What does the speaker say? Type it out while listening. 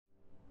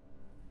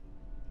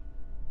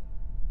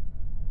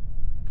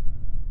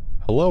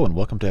Hello and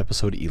welcome to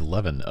episode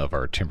 11 of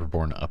our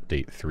Timberborn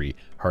Update 3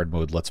 hard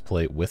mode Let's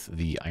Play with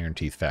the Iron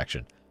Teeth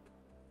faction.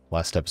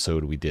 Last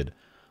episode we did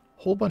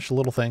a whole bunch of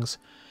little things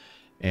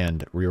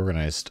and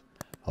reorganized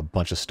a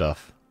bunch of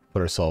stuff,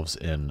 put ourselves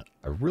in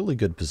a really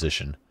good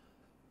position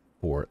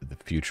for the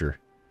future,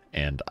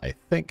 and I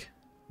think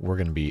we're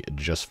going to be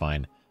just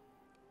fine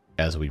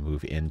as we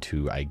move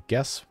into, I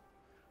guess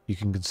you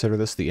can consider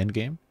this the end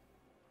game.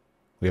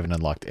 We haven't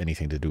unlocked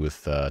anything to do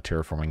with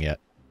terraforming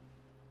yet.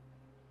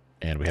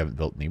 And we haven't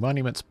built any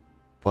monuments,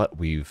 but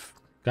we've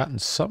gotten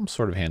some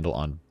sort of handle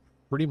on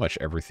pretty much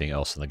everything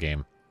else in the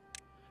game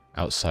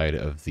outside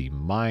of the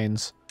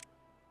mines.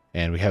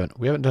 And we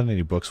haven't done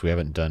any books. We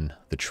haven't done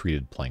the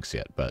treated planks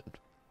yet, but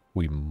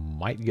we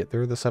might get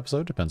there this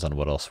episode. Depends on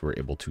what else we're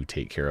able to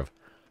take care of.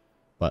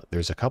 But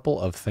there's a couple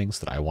of things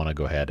that I want to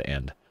go ahead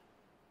and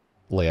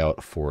lay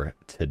out for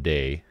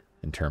today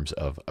in terms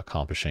of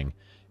accomplishing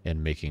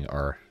and making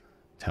our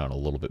town a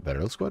little bit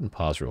better. Let's go ahead and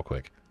pause real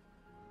quick.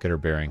 Get our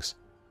bearings.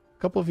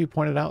 A couple of you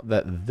pointed out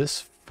that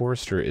this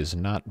forester is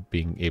not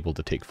being able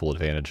to take full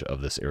advantage of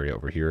this area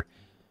over here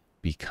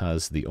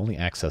because the only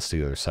access to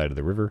the other side of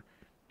the river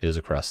is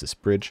across this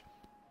bridge.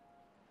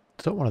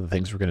 So one of the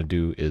things we're going to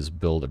do is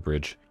build a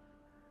bridge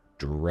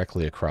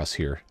directly across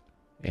here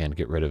and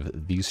get rid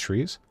of these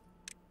trees,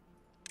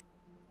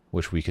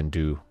 which we can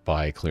do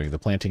by clearing the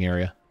planting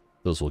area.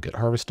 Those will get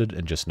harvested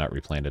and just not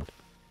replanted.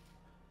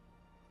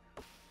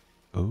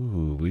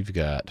 Ooh, we've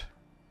got...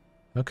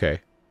 Okay.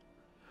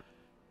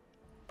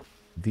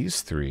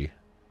 These three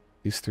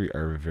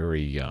are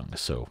very young,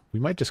 so we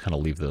might just kind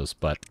of leave those,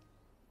 but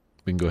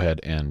we can go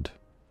ahead and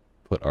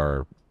put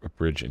our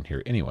bridge in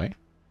here anyway.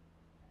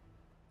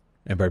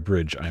 And by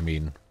bridge, I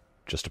mean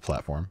just a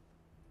platform.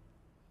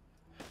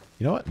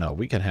 You know what? No,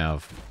 we can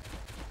have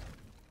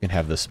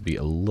this be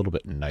a little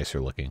bit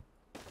nicer looking.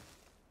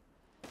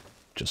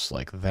 Just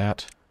like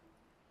that.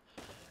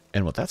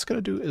 And what that's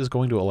going to do is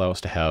going to allow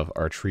us to have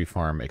our tree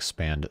farm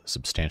expand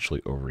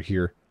substantially over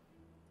here.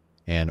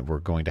 And we're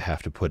going to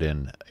have to put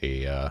in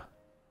a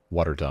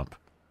water dump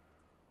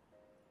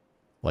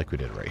like we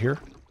did right here.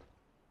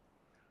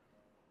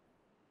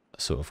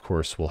 So, of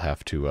course, we'll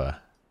have to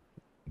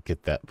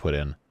get that put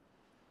in.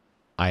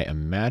 I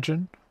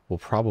imagine we'll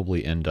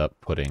probably end up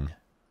putting...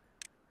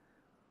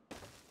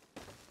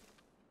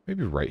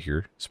 maybe right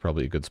here is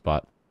probably a good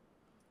spot.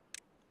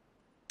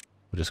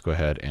 We'll just go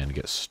ahead and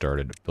get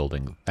started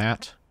building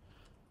that.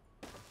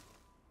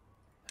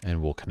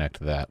 And we'll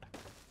connect that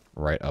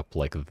right up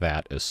like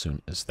that as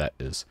soon as that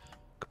is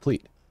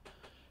complete.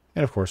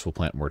 And of course we'll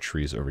plant more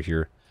trees over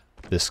here.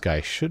 This guy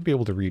should be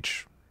able to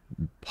reach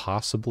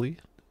possibly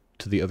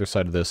to the other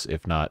side of this,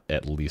 if not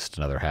at least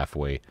another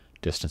halfway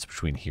distance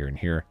between here and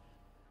here.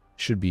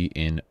 Should be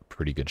in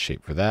pretty good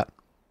shape for that.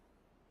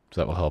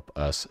 So that will help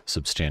us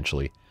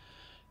substantially.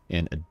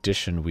 In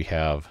addition, we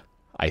have,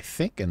 I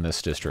think in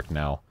this district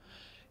now,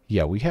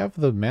 yeah, we have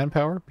the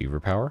manpower, beaver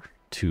power,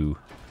 to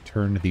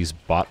turn these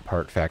bot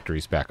part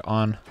factories back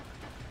on,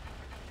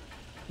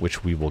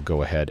 which we will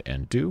go ahead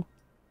and do.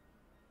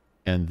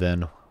 And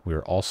then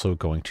we're also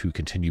going to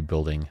continue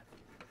building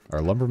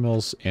our lumber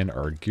mills and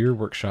our gear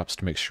workshops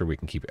to make sure we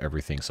can keep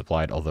everything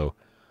supplied, although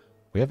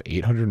we have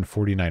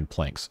 849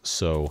 planks,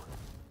 so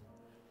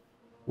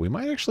we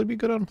might actually be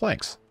good on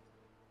planks.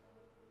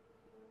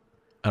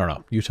 I don't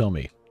know, you tell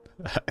me.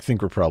 I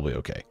think we're probably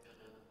okay.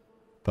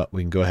 But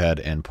we can go ahead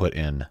and put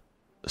in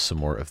some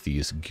more of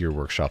these gear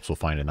workshops. We'll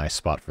find a nice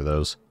spot for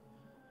those.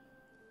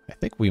 I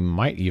think we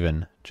might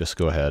even just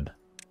go ahead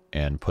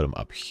and put them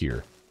up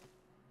here.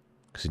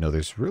 Because, you know,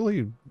 there's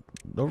really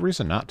no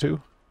reason not to.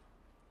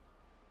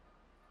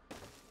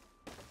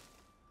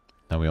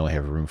 Now we only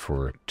have room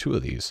for 2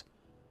 of these.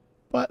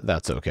 But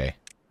that's okay.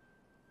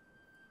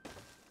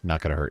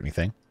 Not going to hurt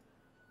anything.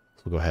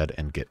 So we'll go ahead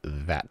and get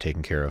that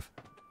taken care of.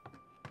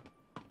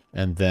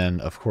 And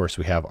then, of course,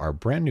 we have our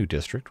brand new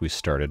district we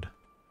started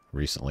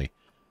recently.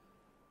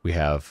 We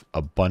have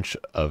a bunch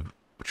of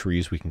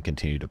trees we can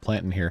continue to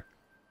plant in here.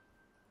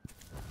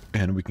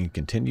 And we can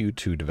continue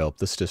to develop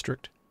this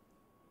district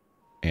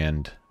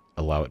and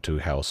allow it to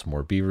house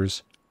more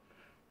beavers.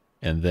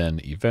 And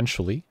then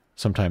eventually,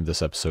 sometime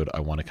this episode,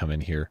 I want to come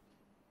in here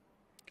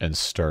and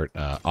start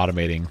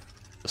automating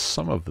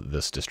some of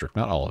this district.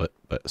 Not all of it,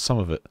 but some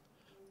of it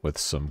with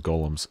some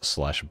golems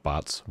 /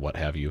 bots, what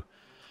have you.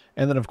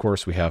 And then, of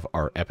course, we have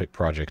our epic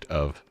project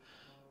of,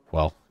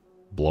 well,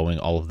 blowing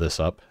all of this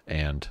up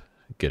and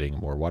getting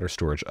more water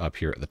storage up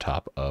here at the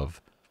top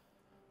of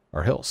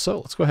our hill. So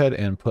let's go ahead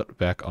and put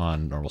back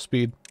on normal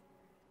speed.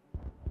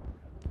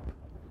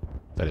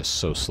 That is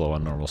so slow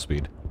on normal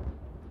speed.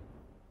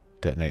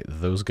 Detonate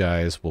those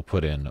guys. We'll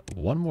put in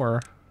one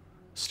more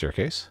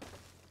staircase.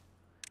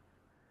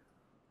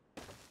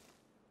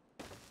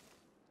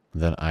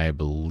 Then I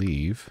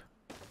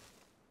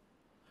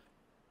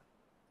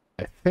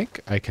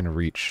think I can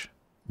reach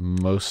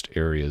most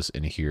areas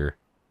in here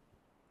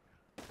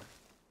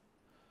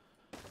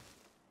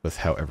with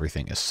how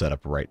everything is set up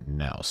right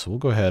now. So we'll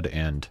go ahead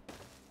and,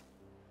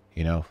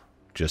 you know,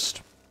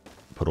 just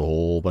put a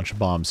whole bunch of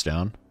bombs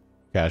down.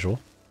 Casual.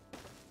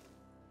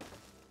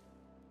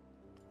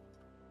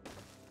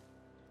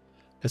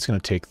 it's going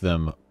to take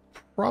them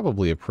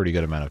probably a pretty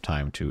good amount of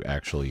time to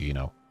actually, you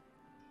know,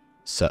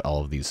 set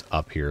all of these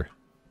up here.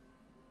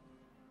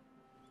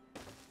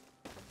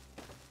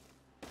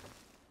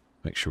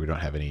 Make sure we don't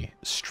have any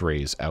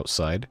strays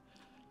outside.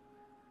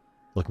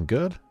 Looking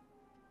good.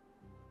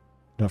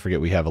 Don't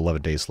forget we have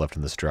 11 days left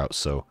in this drought,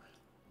 so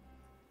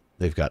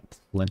they've got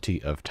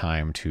plenty of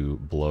time to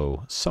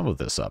blow some of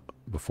this up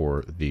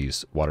before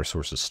these water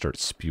sources start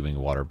spewing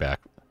water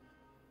back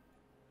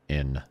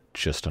in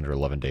just under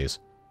 11 days.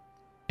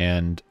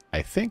 And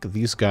I think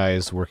these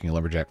guys working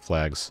lumberjack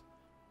flags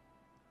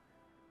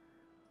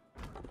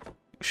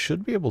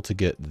should be able to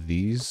get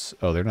these.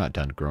 Oh, they're not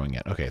done growing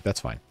yet. Okay, that's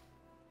fine.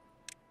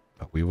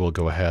 But we will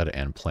go ahead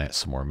and plant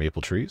some more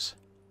maple trees.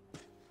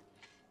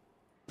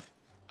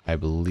 I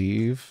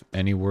believe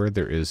anywhere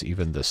there is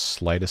even the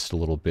slightest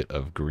little bit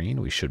of green,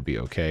 we should be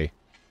okay.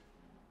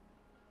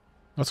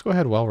 Let's go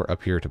ahead while we're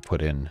up here to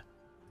put in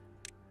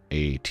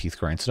a teeth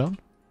grindstone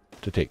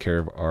to take care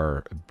of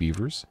our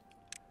beavers.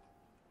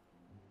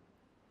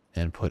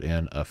 And put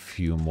in a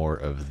few more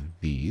of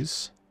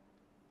these.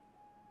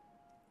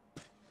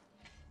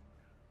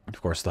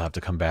 Of course, they'll have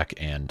to come back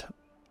and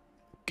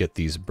get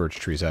these birch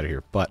trees out of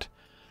here. But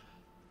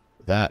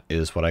that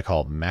is what I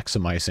call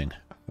maximizing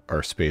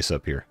our space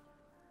up here.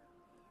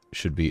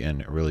 Should be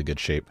in really good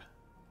shape.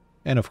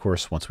 And of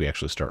course, once we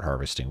actually start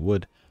harvesting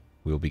wood,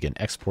 we will begin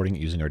exporting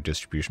it using our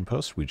distribution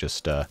post. We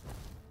just, well,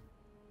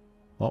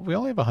 we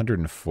only have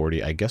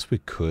 140. I guess we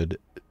could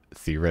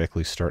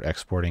theoretically start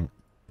exporting,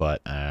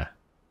 but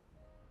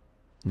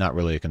not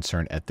really a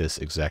concern at this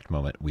exact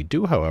moment. We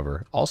do,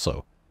 however,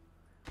 also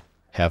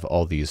have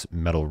all these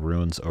metal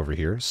runes over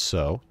here,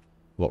 so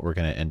what we're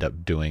going to end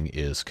up doing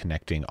is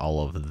connecting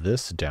all of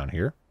this down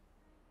here,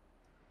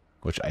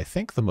 which I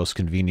think the most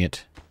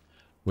convenient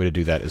way to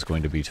do that is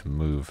going to be to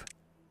move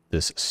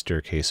this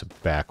staircase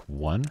back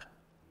one,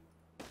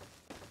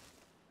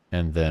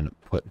 and then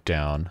put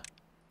down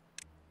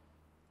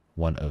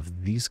one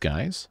of these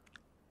guys.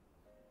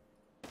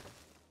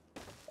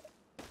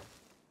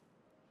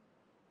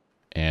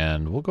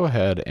 And we'll go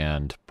ahead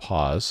and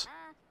pause.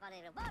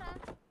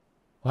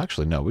 Well,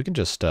 actually, no. We can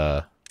just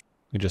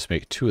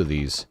make two of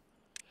these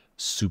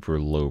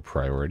super low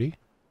priority.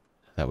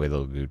 That way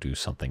they'll go do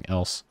something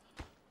else.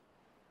 I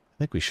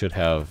think we should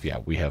have, yeah,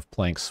 we have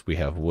planks, we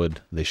have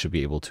wood. They should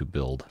be able to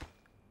build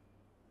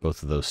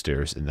both of those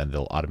stairs, and then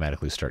they'll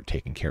automatically start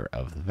taking care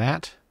of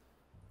that.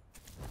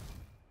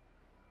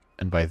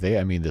 And by they,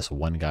 I mean this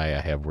one guy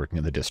I have working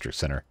in the district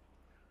center.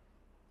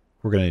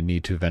 We're going to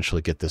need to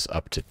eventually get this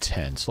up to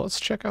 10. So let's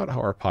check out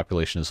how our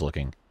population is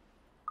looking.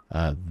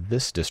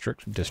 This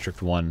district,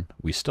 District 1,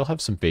 we still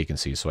have some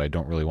vacancies, so I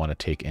don't really want to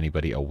take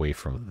anybody away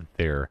from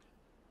there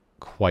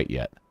quite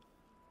yet.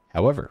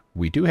 However,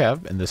 we do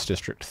have, in this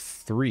district,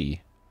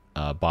 3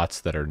 bots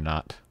that are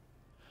not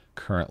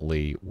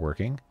currently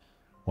working.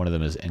 One of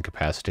them is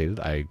incapacitated.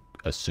 I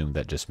assume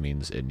that just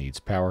means it needs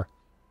power,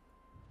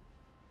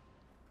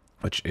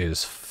 which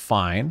is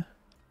fine.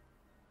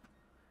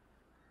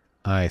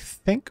 I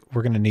think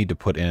we're going to need to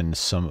put in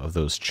some of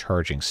those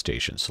charging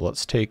stations. So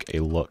let's take a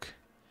look.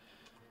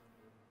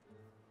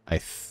 I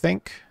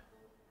think...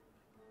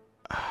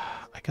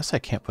 I guess I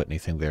can't put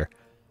anything there.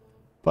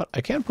 But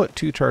I can put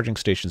 2 charging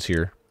stations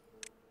here,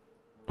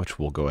 which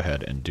we'll go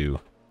ahead and do.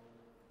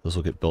 Those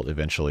will get built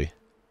eventually.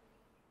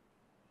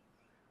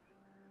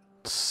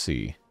 Let's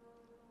see.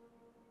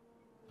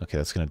 Okay,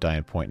 that's going to die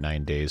in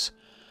 0.9 days.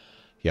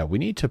 Yeah, we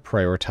need to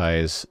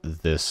prioritize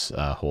this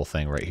whole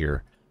thing right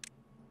here.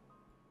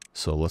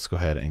 So let's go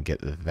ahead and get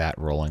that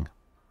rolling.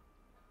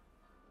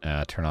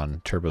 Turn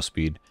on turbo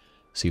speed.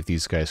 See if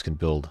these guys can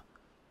build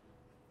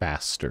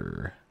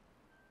faster.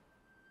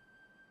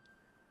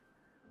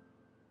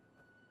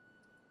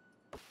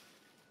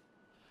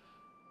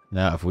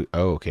 Now if we...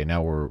 Oh, okay,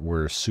 now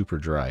we're super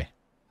dry.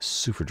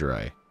 Super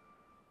dry.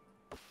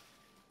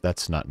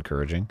 That's not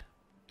encouraging.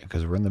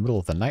 Because we're in the middle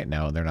of the night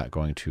now, and they're not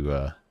going to...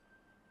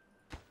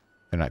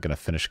 they're not going to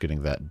finish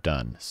getting that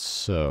done.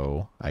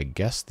 So, I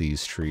guess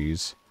these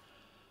trees...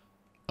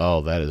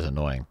 Oh, that is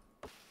annoying.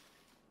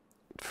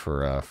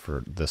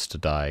 For this to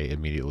die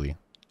immediately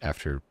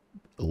after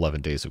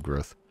 11 days of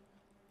growth.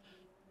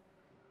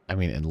 I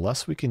mean,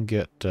 unless we can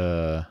get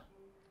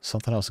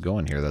something else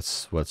going here,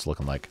 that's what it's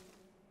looking like.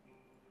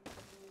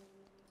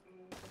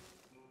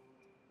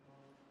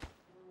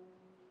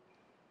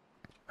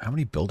 How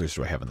many builders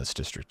do I have in this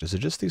district? Is it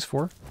just these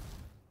 4?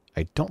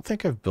 I don't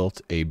think I've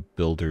built a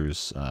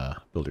builder's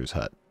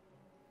hut.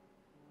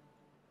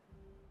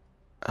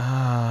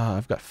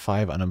 I've got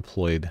 5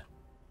 unemployed.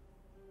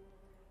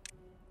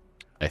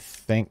 I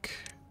think...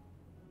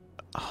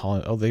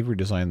 Oh, they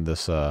redesigned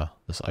this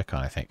this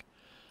icon, I think.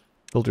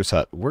 Builder's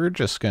hut. We're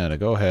just going to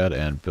go ahead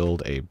and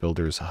build a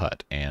builder's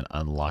hut and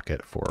unlock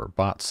it for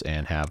bots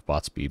and have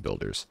bots be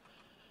builders.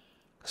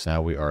 So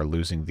now we are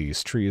losing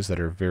these trees that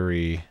are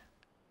very,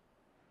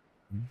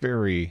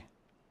 very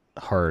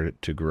hard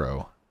to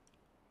grow.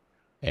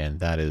 And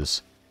that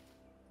is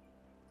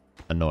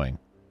annoying.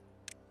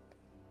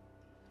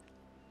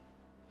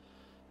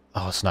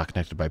 Oh, it's not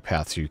connected by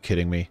paths. Are you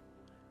kidding me?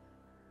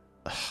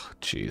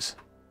 Jeez.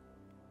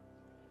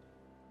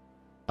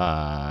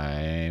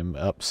 I'm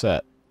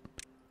upset.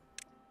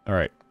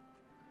 Alright.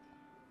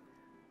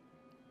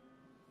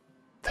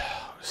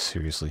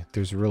 Seriously,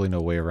 there's really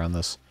no way around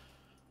this.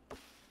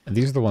 And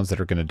these are the ones that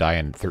are going to die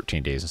in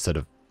 13 days instead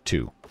of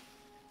 2.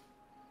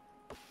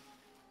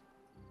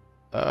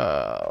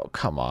 Oh,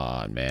 come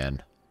on,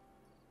 man.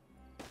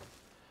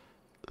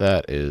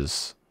 That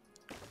is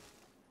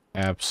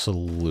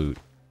absolute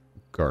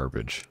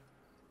garbage.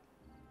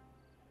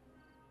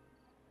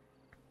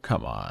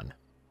 Come on.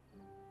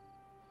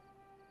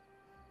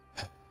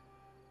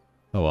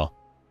 Oh well.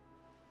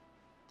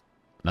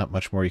 Not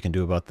much more you can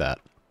do about that.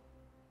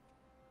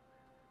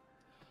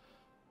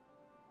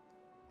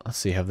 Let's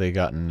see, have they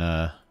gotten,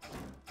 I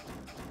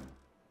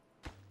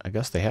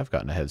guess they have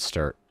gotten a head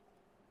start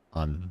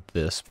on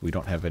this. We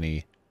don't have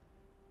any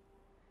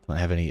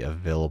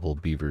available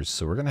beavers,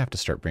 so we're going to have to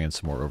start bringing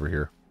some more over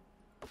here.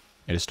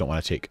 I just don't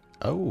want to take...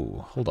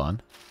 Oh, hold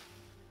on.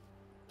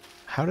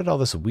 How did all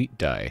this wheat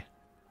die?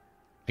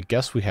 I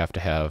guess we have to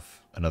have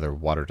another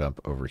water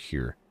dump over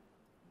here.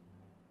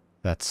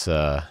 That's,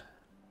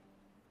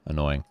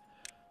 annoying.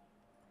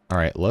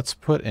 Alright, let's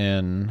put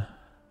in...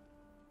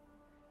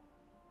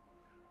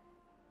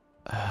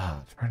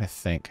 I'm trying to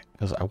think,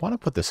 because I want to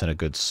put this in a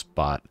good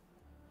spot.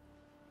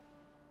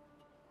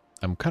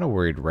 I'm kind of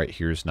worried right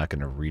here is not going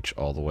to reach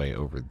all the way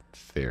over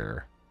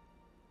there.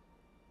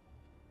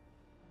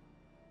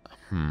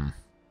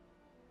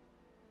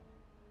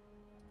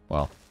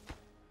 Well,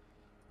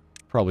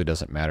 probably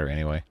doesn't matter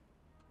anyway.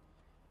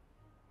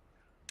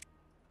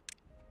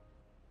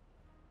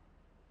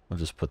 We'll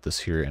just put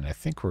this here, and I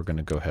think we're going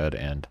to go ahead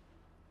and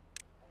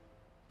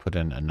put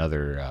in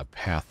another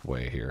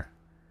pathway here.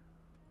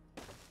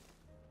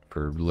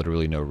 For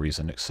literally no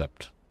reason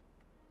except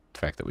the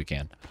fact that we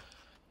can.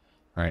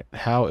 Alright,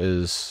 how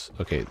is...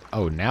 Okay,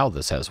 oh, now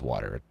this has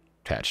water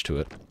attached to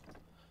it.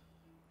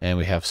 And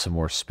we have some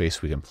more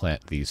space we can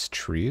plant these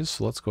trees.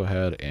 So let's go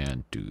ahead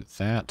and do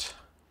that.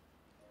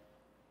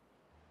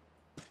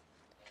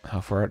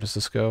 How far out does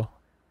this go?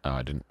 Oh,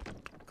 I didn't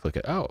click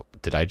it. Oh,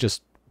 did I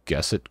just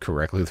guess it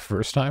correctly the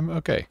first time?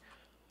 Okay.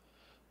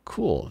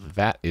 Cool.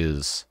 That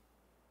is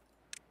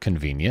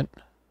convenient.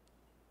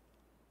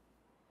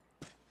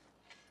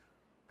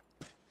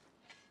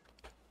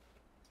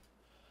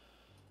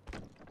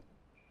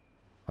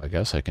 I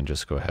guess I can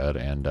just go ahead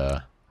and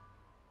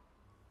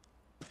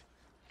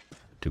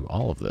do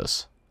all of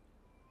this.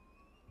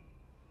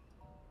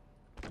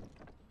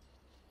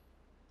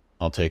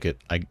 I'll take it.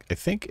 I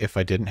think if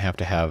I didn't have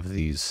to have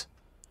these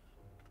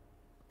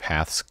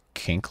paths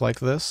kink like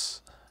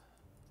this,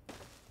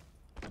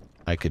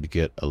 I could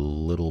get a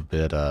little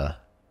bit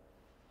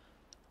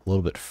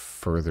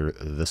further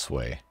this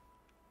way.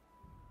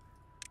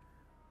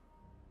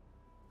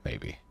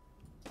 Maybe.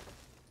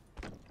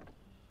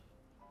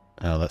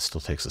 Oh, that still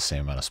takes the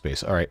same amount of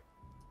space. All right.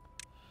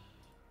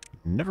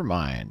 Never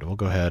mind. We'll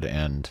go ahead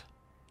and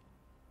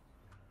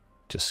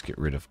just get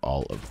rid of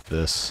all of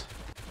this.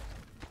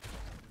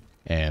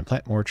 And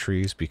plant more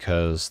trees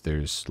because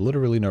there's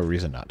literally no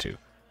reason not to.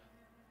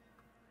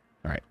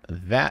 All right.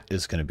 That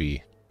is going to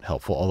be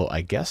helpful. Although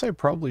I guess I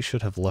probably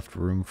should have left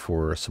room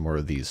for some more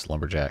of these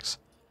lumberjacks.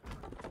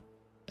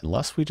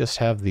 Unless we just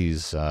have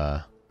these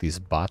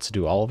bots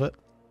do all of it.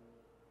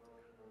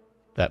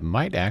 That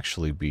might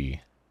actually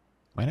be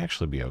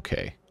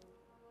okay.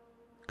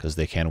 Because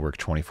they can work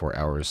 24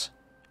 hours.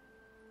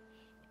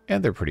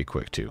 And they're pretty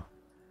quick too.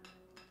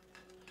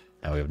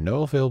 Now we have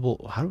no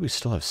available... How do we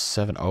still have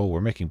 7? Oh,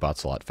 we're making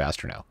bots a lot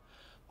faster now.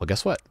 Well,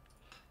 guess what?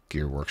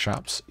 Gear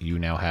workshops. You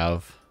now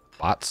have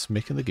bots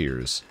making the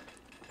gears.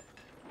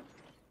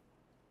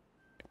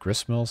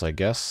 Grist mills, I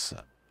guess.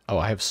 Oh,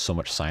 I have so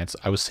much science.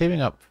 I was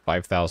saving up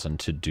 5,000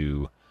 to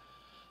do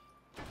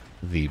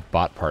the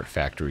bot part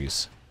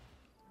factories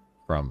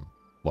from,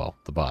 well,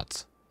 the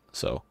bots.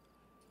 So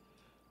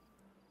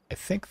I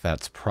think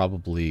that's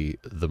probably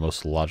the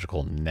most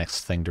logical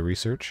next thing to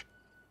research.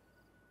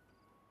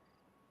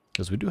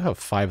 Because we do have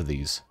 5 of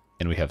these,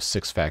 and we have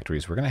 6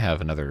 factories. We're going to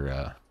have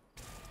another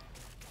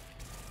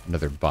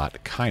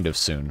bot kind of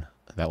soon.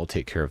 That will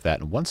take care of that.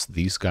 And once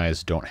these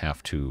guys don't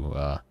have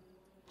to,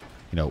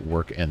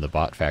 work in the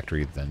bot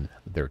factory, then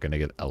they're going to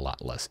get a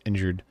lot less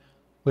injured,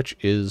 which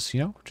is,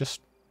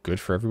 just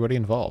good for everybody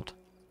involved.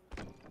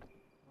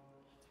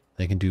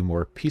 They can do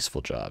more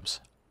peaceful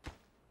jobs.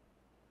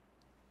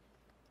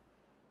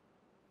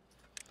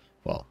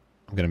 Well,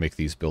 I'm going to make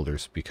these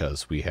builders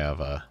because we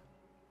have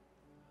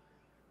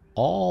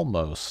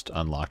almost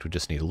unlocked. We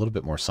just need a little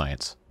bit more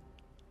science.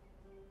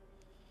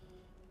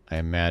 I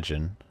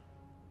imagine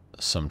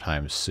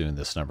sometime soon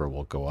this number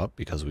will go up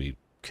because we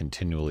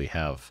continually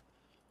have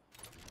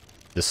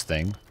this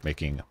thing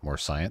making more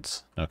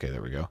science. Okay,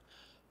 there we go.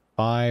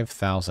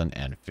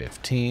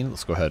 5,015.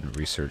 Let's go ahead and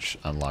research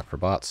unlock for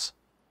bots.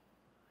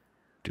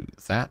 Do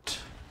that.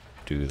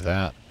 Do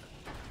that.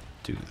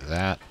 Do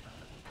that.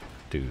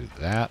 Do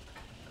that.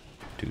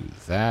 Do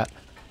that.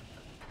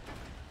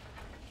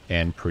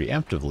 And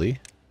preemptively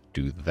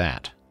do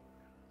that.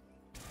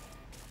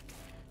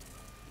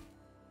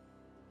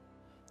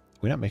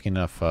 we not making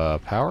enough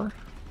power?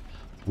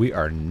 We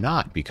are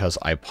not, because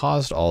I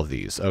paused all of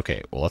these.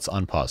 Okay, well, let's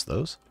unpause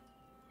those.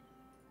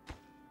 I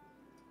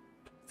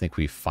think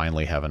we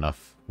finally have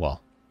enough.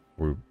 Well,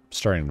 we're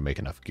starting to make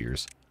enough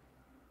gears.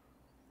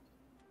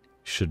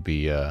 Should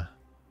be an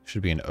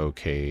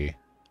okay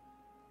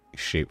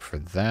shape for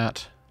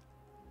that.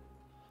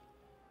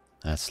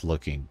 That's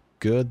looking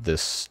good.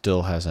 This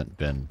still hasn't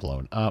been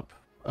blown up.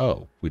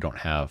 Oh, we don't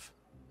have...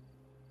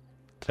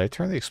 Did I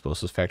turn the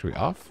explosives factory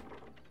off?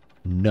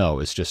 No,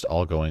 it's just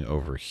all going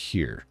over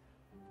here.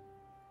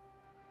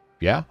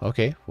 Yeah,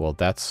 okay. Well,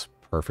 that's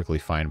perfectly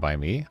fine by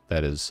me.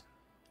 That is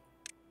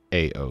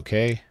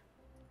A-okay.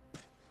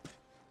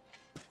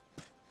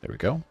 There we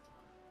go.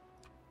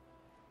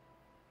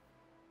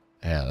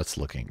 Yeah, that's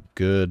looking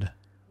good.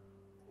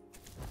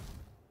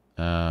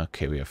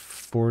 Okay, we have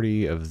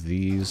 40 of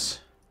these.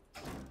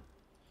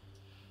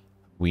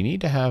 We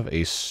need to have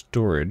a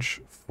storage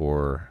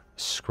for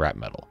scrap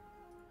metal.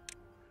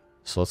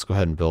 So let's go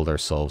ahead and build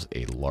ourselves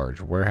a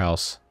large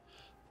warehouse.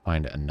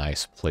 Find a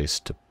nice place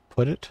to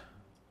put it.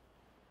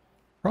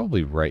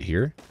 Probably right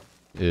here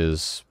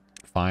is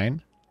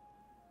fine.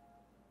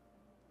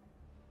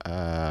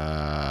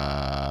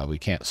 We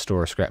can't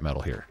store scrap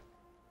metal here.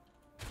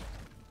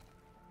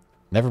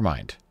 Never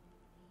mind.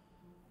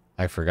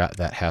 I forgot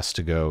that has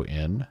to go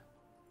in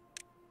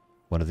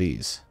one of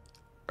these.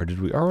 Or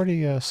did we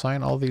already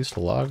assign all these to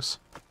logs?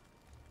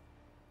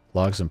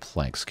 Logs and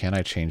planks. Can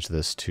I change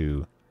this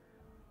to...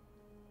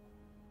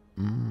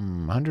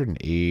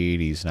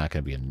 180 is not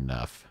going to be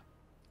enough.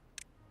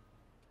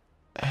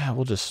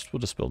 We'll just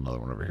build another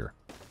one over here.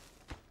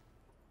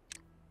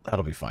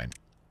 That'll be fine.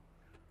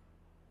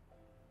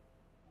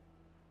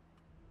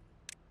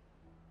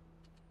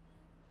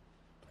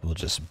 We'll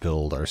just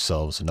build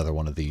ourselves another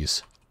one of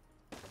these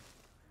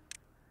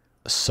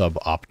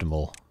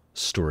suboptimal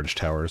storage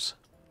towers.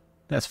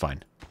 That's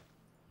fine.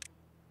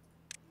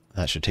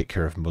 That should take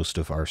care of most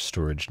of our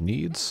storage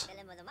needs.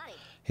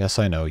 Yes,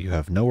 I know, you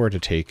have nowhere to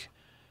take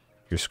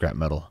your scrap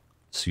metal,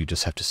 so you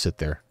just have to sit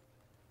there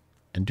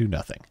and do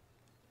nothing.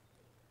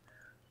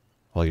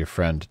 While your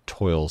friend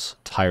toils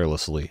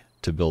tirelessly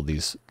to build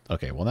these...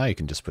 Okay, well now you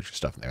can just put your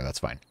stuff in there, that's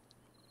fine.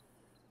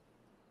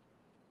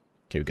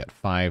 Okay, we've got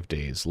 5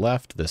 days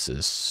left. This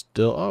is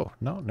still... Oh,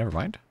 no, never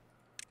mind.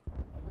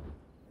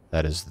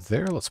 That is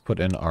there. Let's put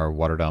in our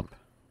water dump.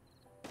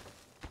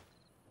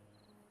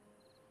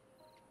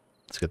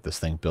 Let's get this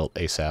thing built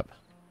ASAP.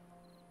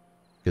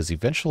 Because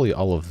eventually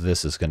all of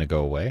this is going to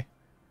go away.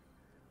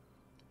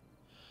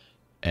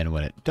 And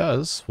when it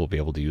does, we'll be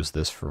able to use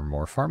this for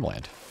more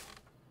farmland.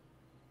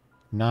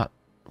 Not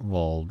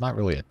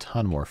really a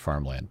ton more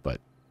farmland, but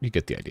you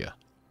get the idea.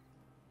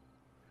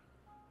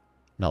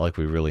 Not like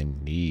we really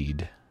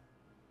need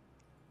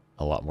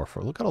a lot more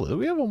for... Look at all this.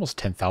 We have almost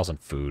 10,000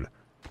 food.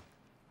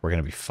 We're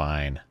going to be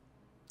fine.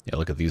 Yeah,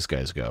 look at these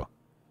guys go.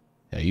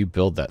 Yeah, you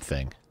build that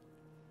thing.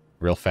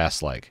 Real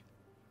fast like.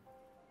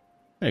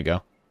 There you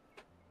go.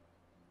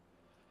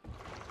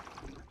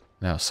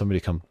 Now somebody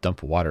come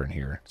dump water in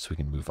here so we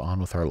can move on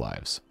with our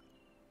lives.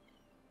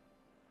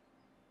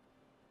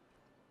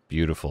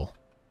 Beautiful.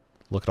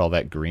 Look at all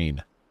that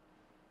green.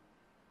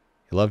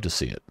 You love to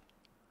see it.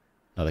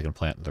 Now they can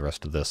plant the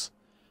rest of this.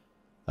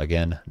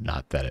 Again,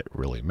 not that it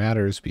really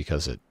matters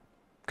because it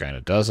kind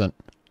of doesn't.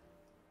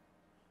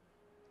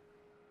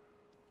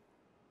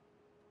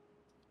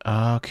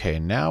 Okay,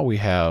 now we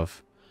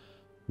have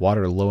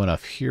water low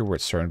enough here where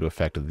it's starting to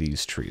affect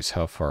these trees.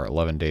 How far?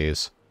 11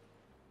 days.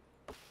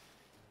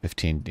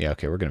 15. Yeah,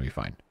 okay, we're going to be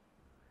fine.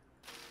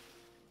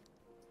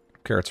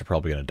 Carrots are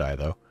probably going to die,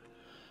 though.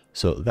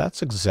 So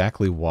that's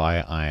exactly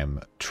why I'm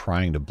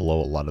trying to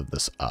blow a lot of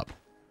this up.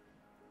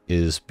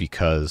 Is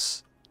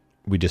because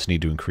we just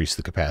need to increase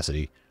the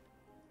capacity.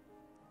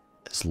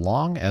 As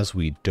long as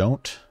we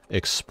don't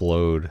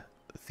explode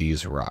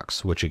these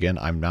rocks, which again,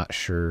 I'm not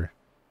sure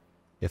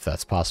if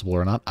that's possible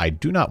or not. I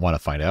do not want to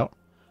find out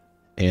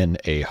in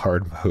a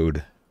hard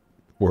mode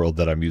world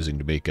that I'm using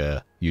to make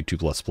a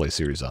YouTube Let's Play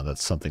series on.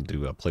 That's something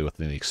to play with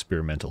in the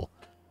experimental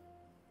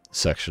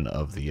section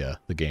of the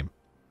game.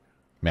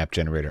 Map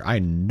generator. I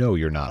know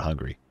you're not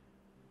hungry.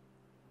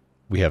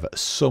 We have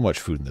so much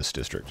food in this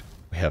district.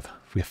 We have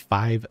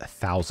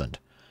 5,000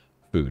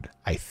 food.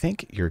 I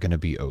think you're going to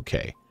be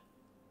okay.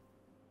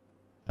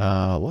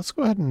 Let's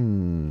go ahead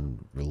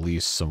and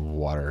release some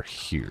water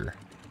here.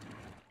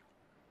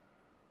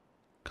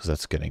 Because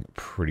that's getting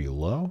pretty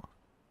low.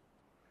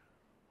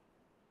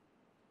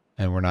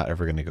 And we're not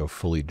ever going to go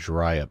fully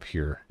dry up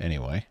here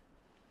anyway.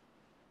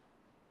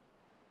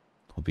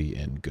 We'll be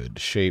in good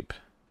shape.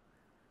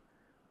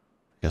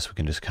 I guess we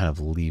can just kind of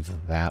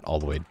leave that all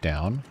the way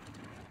down.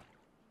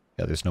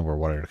 Yeah, there's no more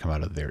water to come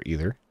out of there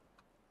either.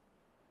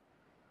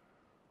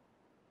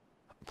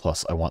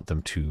 Plus, I want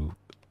them to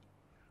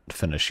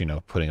finish, you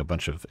know, putting a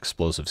bunch of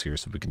explosives here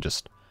so we can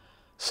just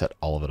set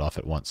all of it off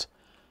at once.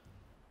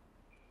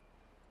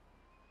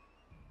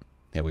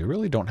 Yeah, we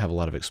really don't have a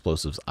lot of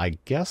explosives. I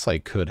guess I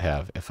could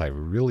have, if I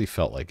really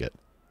felt like it.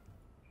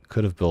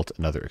 Could have built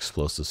another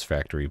explosives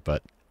factory,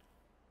 but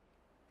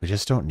we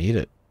just don't need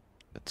it.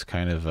 It's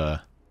kind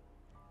of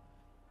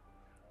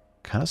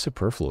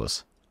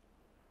superfluous.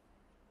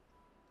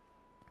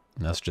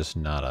 And that's just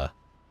not a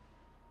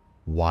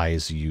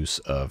wise use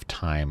of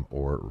time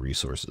or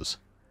resources.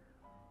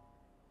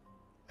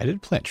 I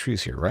did plant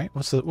trees here, right?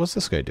 What's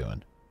this guy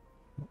doing?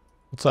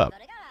 What's up?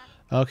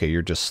 Okay,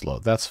 you're just slow.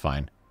 That's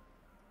fine.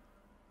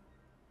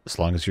 As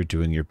long as you're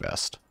doing your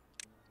best.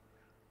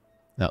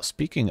 Now,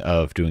 speaking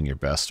of doing your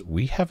best,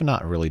 we have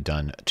not really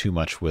done too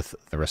much with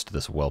the rest of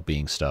this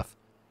well-being stuff.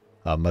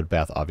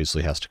 Mudbath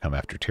obviously has to come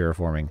after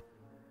terraforming.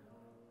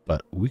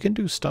 But we can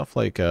do stuff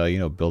like,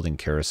 building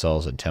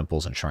carousels and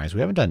temples and shrines. We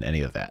haven't done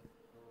any of that.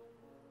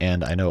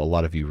 And I know a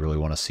lot of you really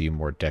want to see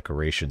more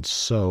decorations.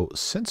 So,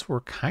 since we're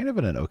kind of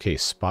in an okay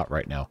spot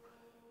right now,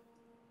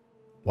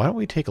 why don't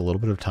we take a little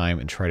bit of time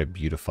and try to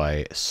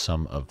beautify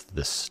some of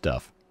this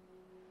stuff?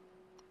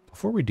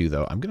 Before we do,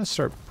 though, I'm going to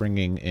start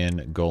bringing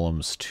in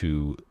golems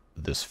to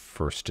this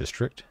first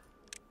district.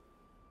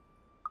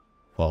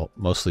 Well,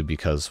 mostly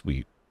because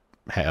we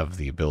have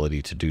the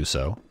ability to do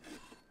so.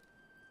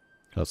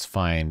 Let's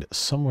find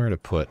somewhere to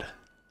put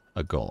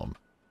a golem.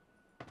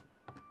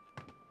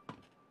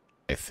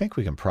 I think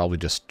we can probably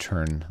just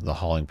turn the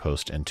hauling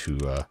post into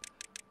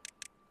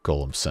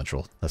Golem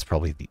Central. That's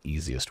probably the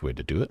easiest way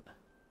to do it.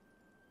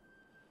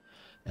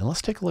 And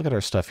let's take a look at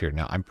our stuff here.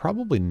 Now, I'm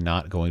probably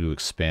not going to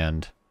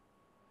expand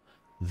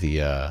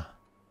the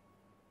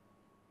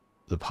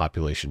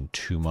population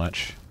too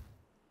much.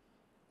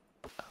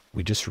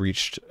 We just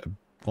reached,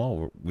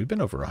 well, we've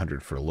been over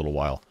 100 for a little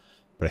while.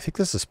 But I think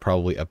this is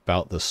probably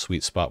about the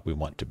sweet spot we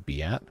want to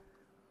be at.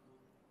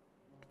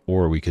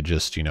 Or we could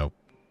just,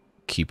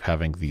 keep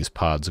having these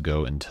pods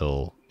go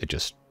until it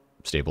just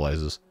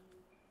stabilizes.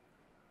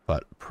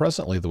 But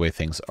presently, the way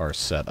things are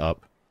set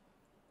up,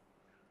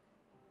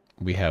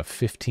 we have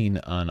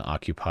 15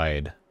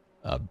 unoccupied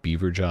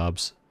beaver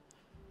jobs.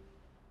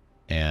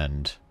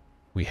 And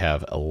we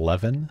have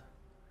 11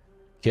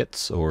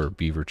 kits or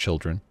beaver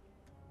children.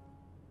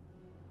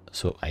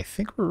 So I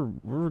think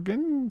we're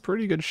getting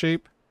pretty good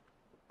shape.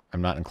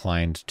 I'm not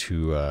inclined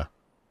to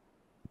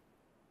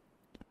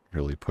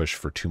really push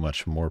for too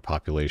much more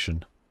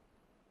population.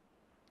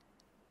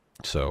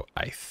 So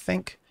I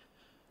think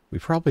we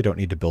probably don't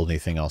need to build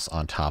anything else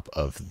on top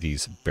of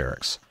these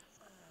barracks.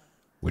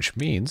 Which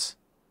means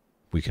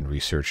we can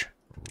research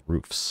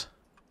roofs.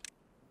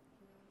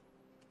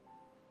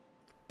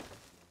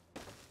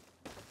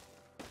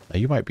 Now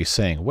you might be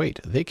saying,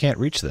 wait, they can't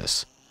reach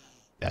this.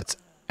 That's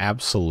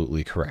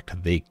absolutely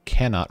correct. They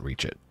cannot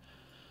reach it.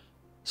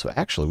 So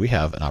actually, we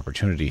have an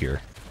opportunity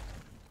here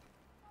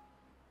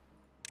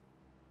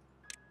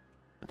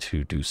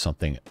to do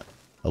something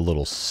a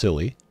little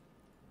silly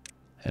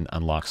and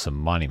unlock some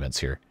monuments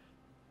here.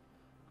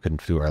 We can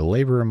do our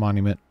Laborer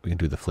Monument. We can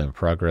do the Flame of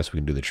Progress. We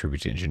can do the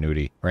Tribute to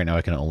Ingenuity. Right now,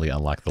 I can only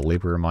unlock the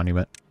Laborer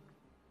Monument.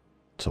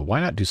 So why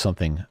not do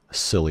something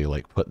silly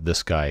like put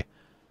this guy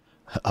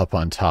up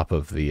on top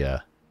of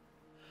the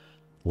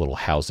little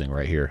housing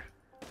right here?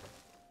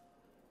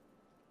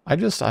 I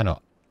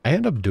know. I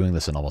end up doing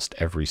this in almost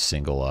every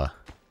single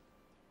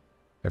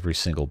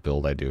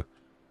build I do.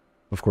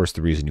 Of course,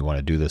 the reason you want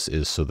to do this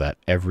is so that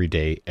every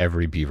day,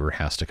 every beaver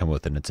has to come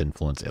within its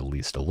influence at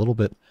least a little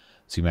bit.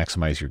 So you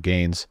maximize your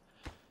gains,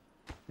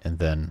 and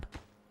then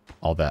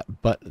all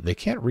that. But they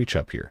can't reach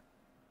up here,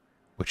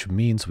 which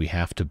means we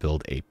have to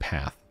build a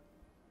path.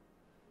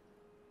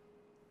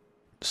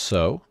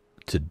 So,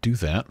 to do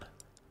that,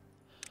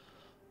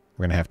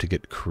 we're going to have to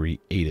get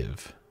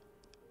creative.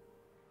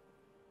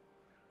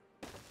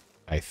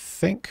 I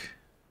think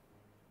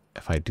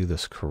if I do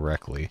this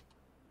correctly,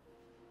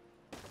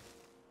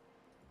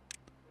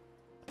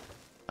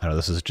 I know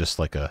this is just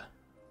like a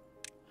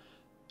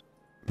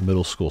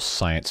middle school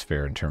science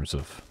fair in terms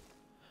of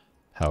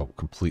how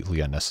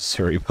completely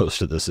unnecessary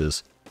most of this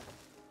is.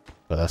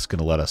 But that's going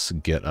to let us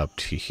get up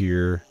to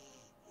here.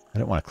 I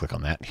don't want to click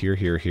on that. Here,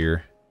 here,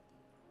 here.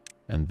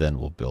 And then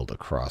we'll build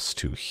across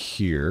to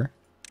here.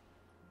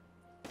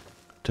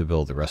 To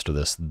build the rest of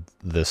this,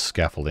 this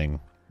scaffolding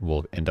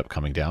will end up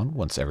coming down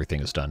once everything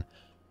is done.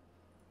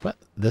 But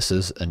this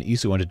is an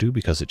easy one to do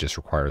because it just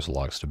requires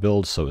logs to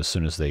build. So as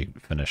soon as they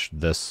finish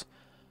this,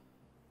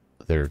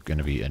 they're going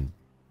to be in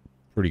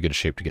pretty good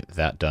shape to get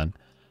that done.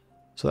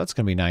 So that's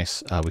going to be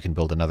nice. We can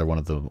build another one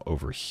of them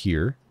over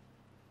here,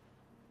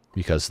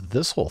 because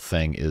this whole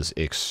thing is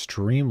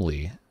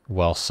extremely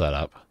well set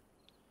up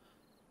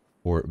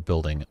for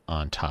building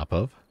on top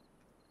of.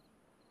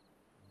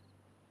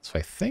 So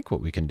I think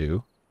what we can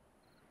do,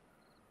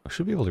 we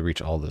should be able to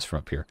reach all this from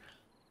up here.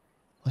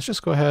 Let's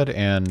just go ahead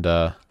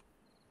and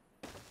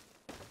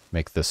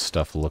make this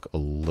stuff look a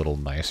little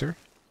nicer.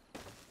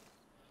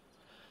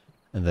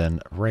 And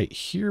then right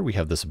here we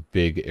have this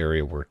big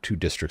area where two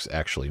districts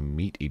actually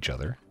meet each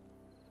other.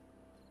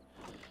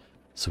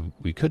 So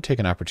we could take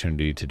an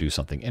opportunity to do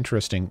something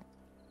interesting,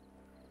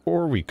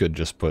 or we could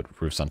just put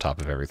roofs on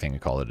top of everything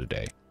and call it a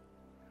day.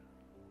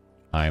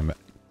 I'm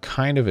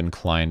kind of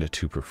inclined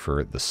to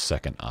prefer the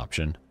second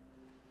option,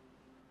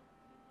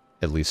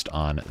 at least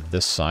on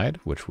this side,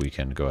 which we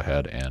can go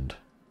ahead and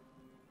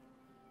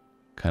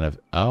Kind of...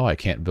 Oh, I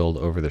can't build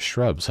over the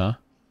shrubs, huh?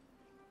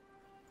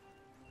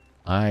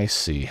 I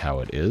see how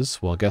it is.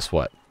 Well, guess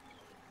what?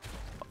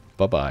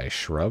 Bye-bye,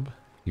 shrub.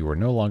 You are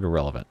no longer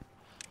relevant.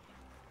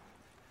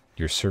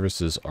 Your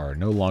services are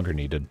no longer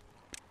needed.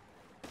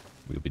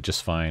 We'll be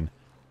just fine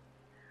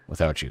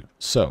without you.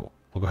 So,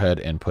 we'll go ahead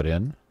and put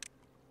in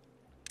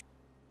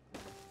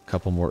a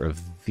couple more of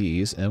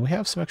these. And we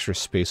have some extra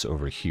space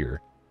over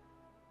here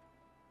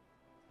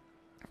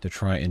to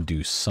try and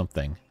do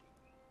something.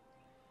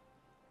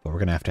 But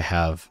we're going to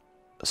have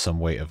some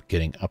way of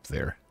getting up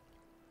there.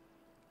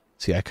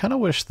 See, I kind of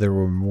wish there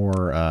were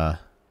more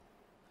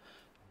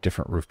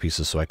different roof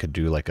pieces so I could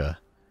do like a...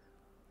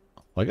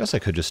 Well, I guess I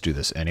could just do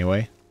this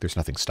anyway. There's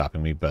nothing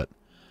stopping me, but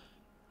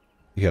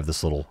you have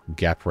this little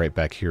gap right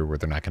back here where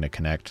they're not going to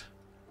connect.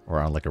 Or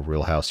on like a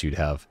real house, you'd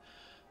have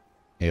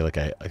like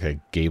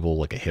a gable,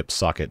 like a hip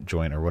socket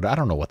joint or what. I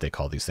don't know what they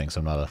call these things.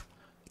 I'm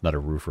not a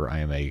roofer. I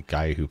am a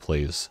guy who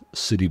plays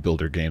city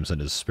builder games in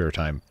his spare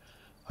time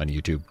on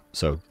YouTube.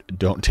 So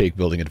don't take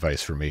building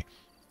advice from me.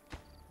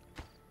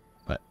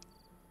 But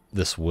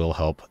this will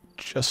help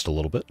just a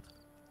little bit.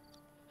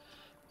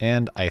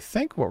 And I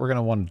think what we're going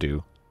to want to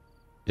do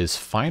is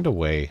find a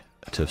way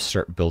to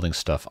start building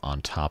stuff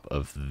on top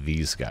of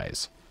these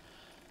guys.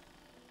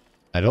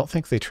 I don't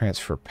think they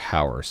transfer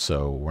power,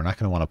 so we're not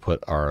going to want to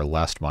put our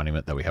last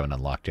monument that we haven't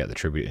unlocked yet. The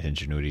Tribute to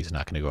Ingenuity is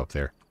not going to go up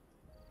there.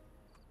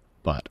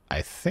 But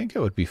I think it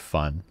would be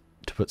fun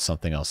to put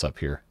something else up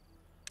here.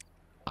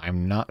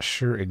 I'm not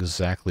sure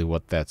exactly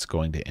what that's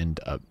going to end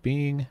up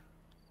being.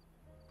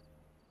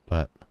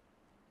 But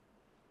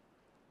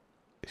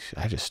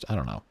I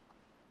don't know.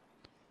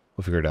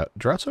 We'll figure it out.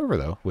 Drought's over,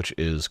 though, which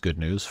is good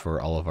news for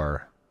all of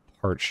our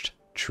parched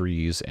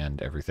trees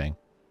and everything.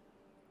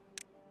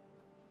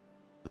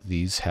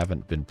 These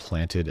haven't been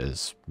planted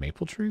as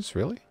maple trees,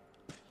 really?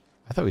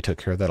 I thought we took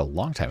care of that a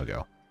long time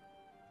ago.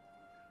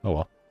 Oh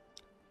well.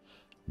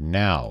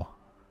 Now,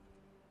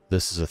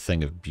 this is a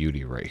thing of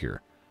beauty right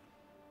here.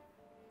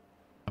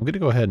 I'm going to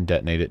go ahead and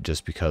detonate it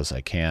just because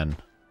I can.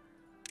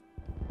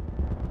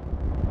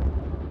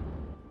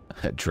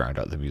 It drowned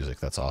out the music.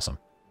 That's awesome.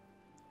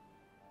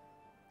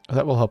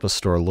 That will help us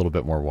store a little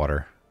bit more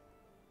water.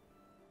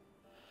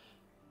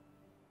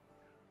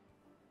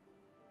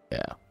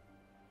 Yeah.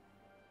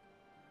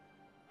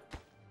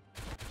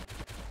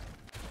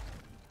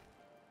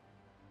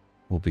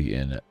 We'll be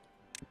in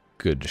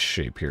good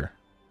shape here.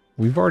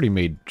 We've already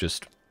made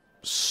just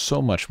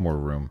so much more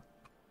room.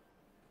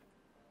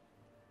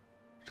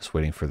 Just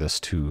waiting for this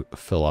to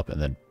fill up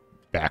and then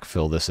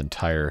backfill this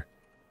entire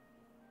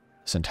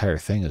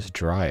thing is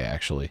dry,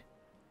 actually.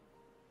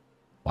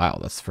 Wow,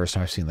 that's the first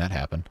time I've seen that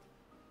happen.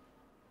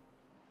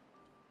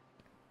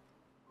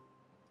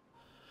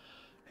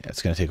 Yeah,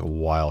 it's going to take a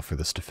while for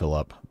this to fill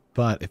up.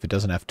 But if it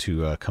doesn't have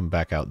to come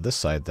back out this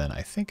side, then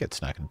I think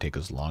it's not going to take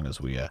as long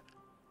as we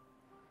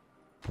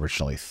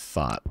originally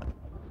thought.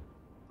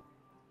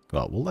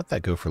 Well, we'll let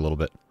that go for a little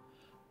bit.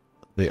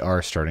 They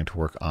are starting to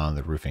work on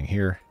the roofing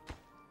here.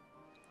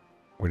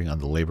 Waiting on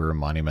the labor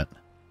monument.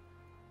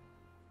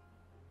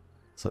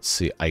 So let's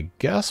see. I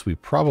guess we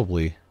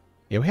probably...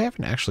 Yeah, we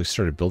haven't actually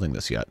started building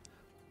this yet.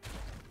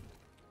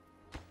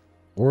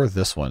 Or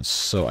this one.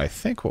 So I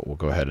think what we'll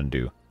go ahead and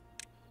do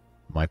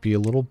might be a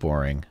little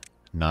boring,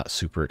 not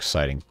super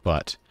exciting,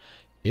 but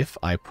if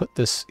I put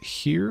this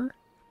here,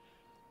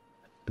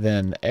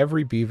 then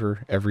every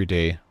beaver every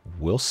day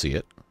will see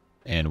it,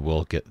 and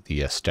we'll get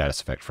the status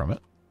effect from it.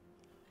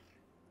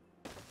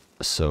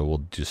 So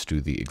we'll just do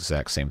the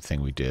exact same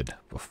thing we did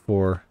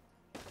before.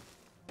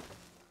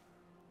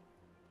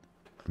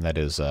 And that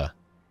is,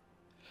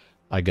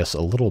 I guess,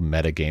 a little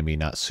metagamey,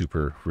 not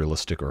super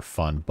realistic or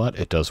fun, but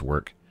it does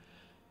work.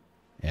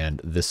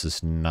 And this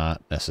is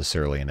not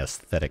necessarily an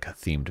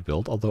aesthetic-themed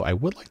build, although I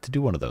would like to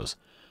do one of those.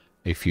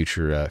 A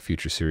future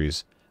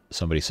series,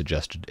 somebody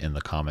suggested in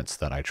the comments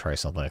that I try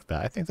something like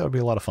that. I think that would be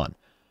a lot of fun.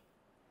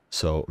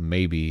 So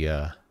maybe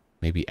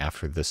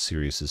after this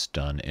series is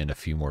done in a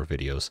few more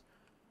videos,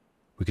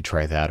 we could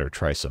try that or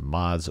try some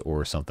mods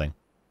or something.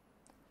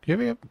 If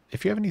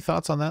you have any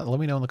thoughts on that, let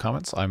me know in the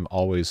comments. I'm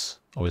always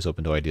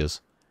open to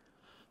ideas.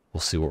 We'll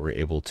see what we're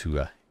able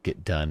to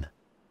get done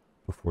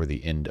before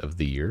the end of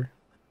the year.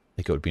 I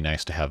think it would be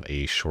nice to have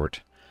a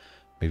short,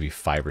 maybe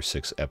 5 or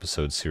 6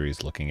 episode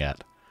series looking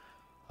at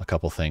a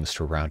couple things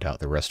to round out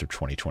the rest of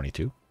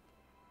 2022.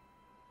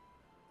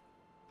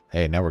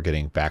 Hey, now we're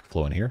getting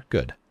backflow in here.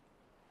 Good.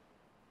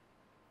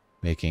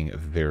 Making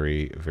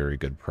very, very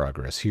good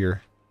progress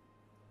here.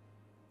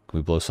 Can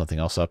we blow something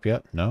else up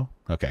yet? No?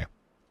 Okay.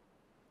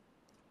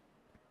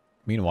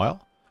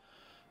 Meanwhile,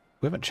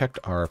 we haven't checked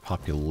our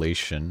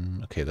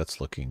population. Okay,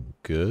 that's looking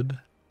good.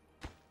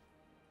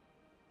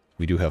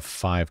 We do have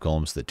 5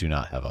 golems that do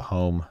not have a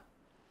home.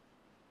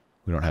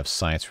 We don't have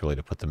science really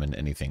to put them in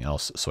anything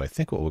else. So I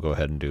think what we'll go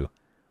ahead and do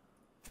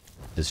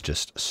is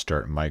just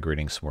start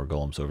migrating some more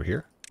golems over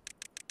here.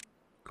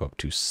 Go up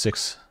to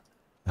 6.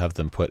 Have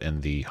them put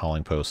in the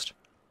hauling post.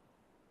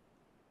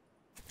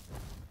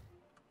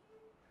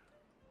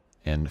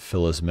 And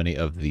fill as many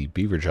of the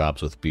beaver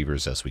jobs with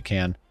beavers as we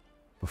can.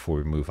 before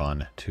we move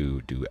on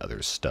to do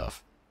other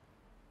stuff.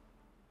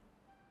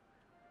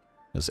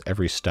 Because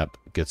every step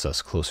gets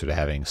us closer to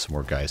having some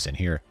more guys in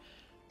here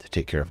to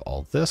take care of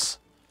all this.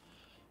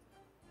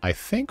 I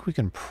think we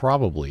can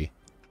probably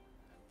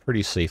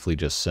pretty safely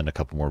just send a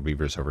couple more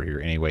beavers over here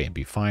anyway and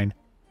be fine.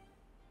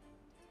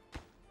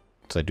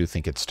 So I do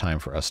think it's time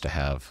for us to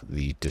have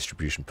the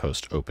distribution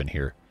post open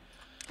here.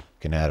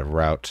 Can add a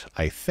route.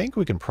 I think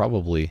we can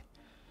probably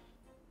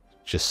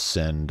just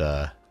send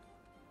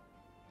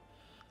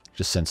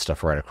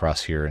stuff right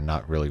across here and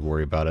not really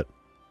worry about it.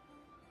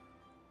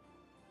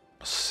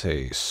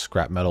 Say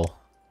scrap metal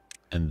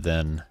and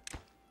then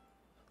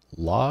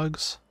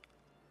logs.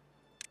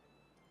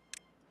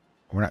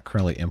 We're not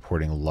currently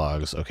importing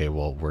logs. Okay,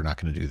 well, we're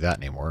not going to do that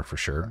anymore for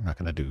sure. I'm not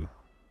going to do...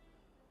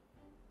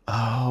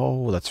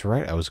 Oh, that's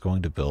right. I was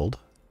going to build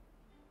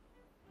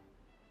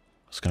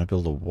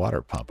a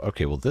water pump.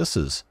 Okay, well, this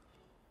is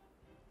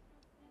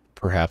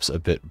perhaps a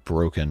bit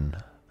broken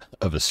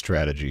of a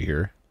strategy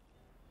here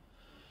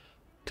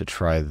to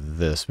try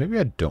this. Maybe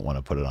I don't want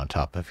to put it on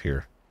top of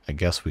here. I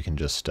guess we can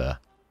just...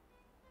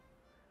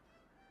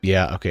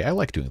 Yeah, okay, I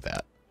like doing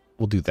that.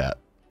 We'll do that.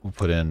 We'll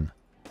put in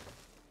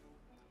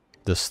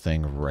this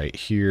thing right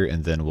here,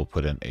 and then we'll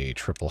put in a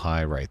triple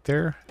high right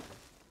there.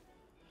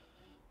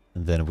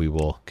 And then we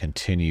will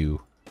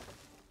continue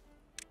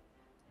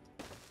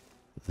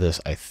this.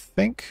 I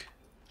think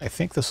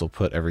this will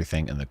put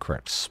everything in the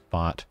correct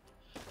spot.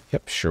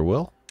 Yep, sure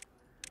will.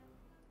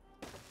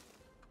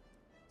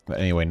 But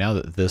anyway, now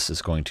that this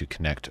is going to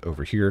connect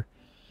over here,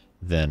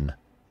 then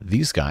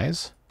these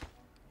guys,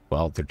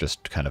 well, they're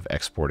just kind of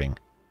exporting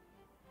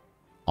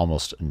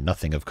almost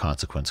nothing of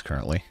consequence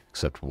currently,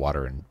 except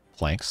water and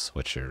planks,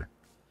 which are,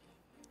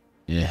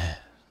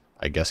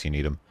 I guess you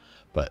need them.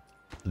 But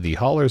the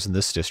haulers in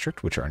this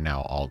district, which are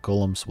now all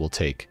golems, will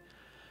take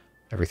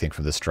everything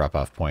from this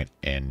drop-off point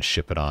and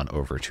ship it on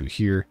over to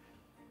here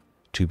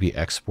to be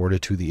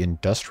exported to the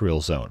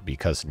industrial zone,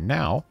 because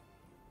now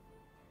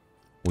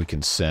we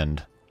can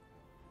send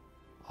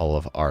all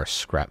of our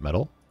scrap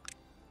metal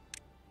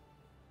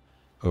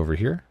over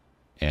here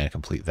and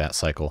complete that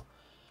cycle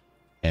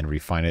and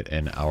refine it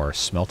in our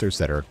smelters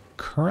that are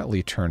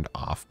currently turned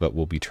off but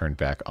will be turned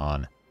back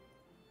on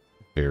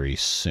very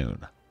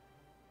soon.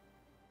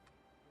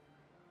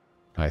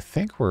 I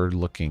think we're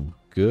looking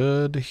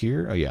good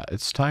here. Oh yeah,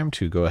 it's time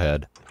to go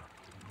ahead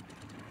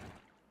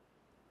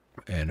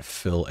and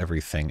fill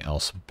everything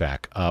else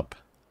back up.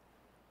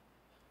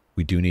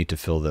 We do need to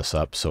fill this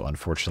up, so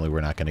unfortunately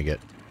we're not going to get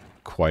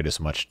quite as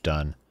much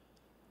done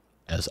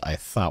as I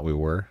thought we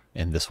were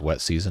in this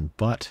wet season,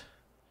 but,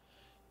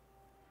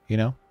 you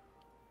know,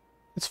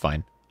 it's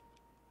fine.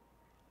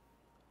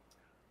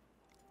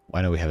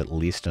 I know we have at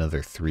least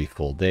another 3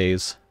 full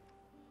days.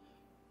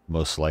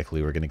 Most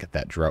likely we're going to get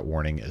that drought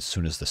warning as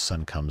soon as the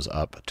sun comes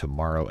up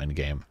tomorrow in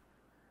game,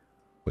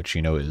 which,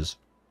 you know, is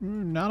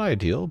not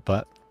ideal,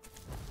 but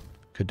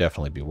could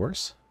definitely be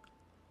worse.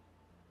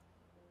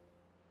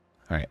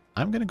 All right,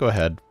 I'm going to go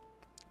ahead,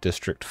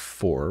 District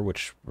 4,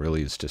 which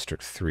really is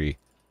District 3.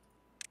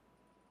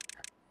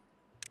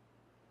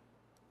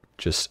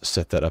 Just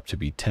set that up to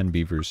be 10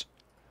 beavers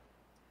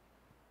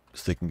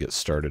so they can get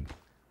started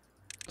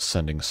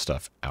sending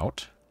stuff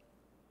out.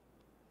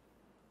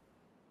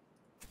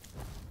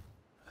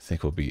 I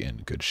think we'll be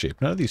in good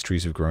shape. None of these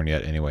trees have grown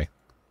yet anyway,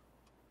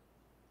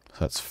 so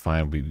that's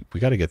fine. We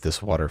got to get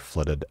this water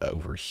flooded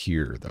over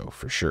here, though,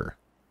 for sure.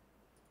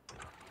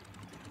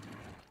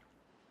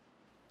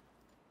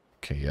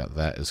 Okay, yeah,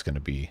 that is going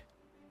to be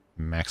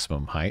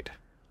maximum height.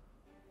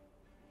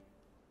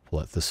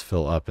 We'll let this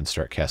fill up and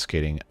start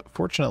cascading.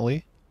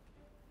 Fortunately,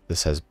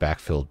 this has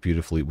backfilled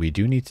beautifully. We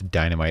do need to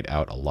dynamite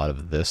out a lot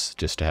of this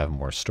just to have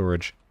more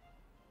storage.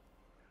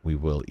 We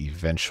will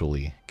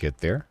eventually get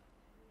there.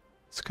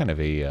 It's kind of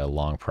a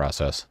long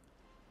process.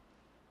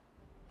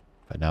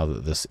 But now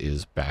that this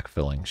is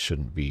backfilling,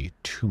 shouldn't be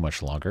too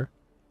much longer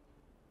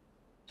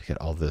to get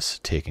all this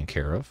taken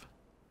care of.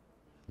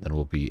 Then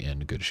we'll be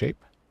in good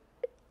shape.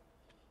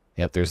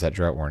 Yep, there's that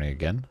drought warning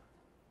again.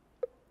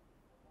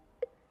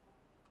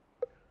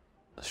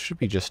 This should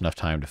be just enough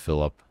time to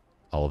fill up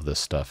all of this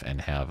stuff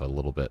and have a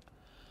little bit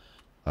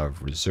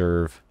of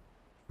reserve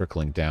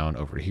trickling down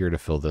over here to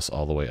fill this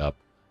all the way up.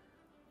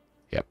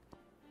 Yep.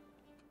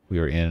 We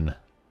are in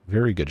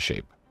very good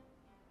shape.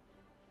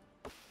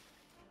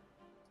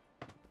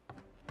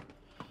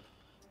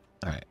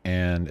 Alright,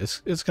 and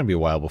it's going to be a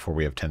while before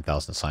we have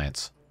 10,000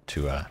 science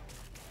to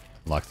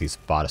unlock these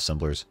bot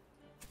assemblers.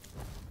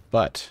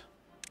 But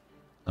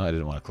I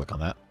didn't want to click on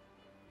that.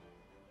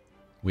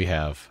 We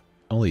have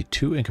only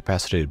 2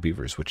 incapacitated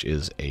beavers, which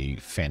is a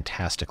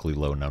fantastically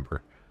low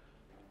number,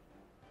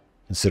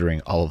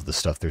 considering all of the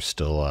stuff they're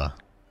still,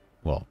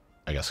 well,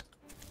 I guess,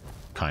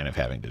 kind of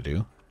having to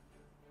do.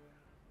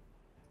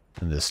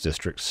 In this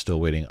district, still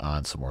waiting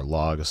on some more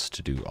logs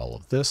to do all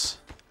of this.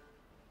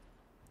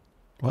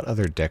 What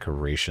other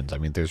decorations? I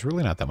mean, there's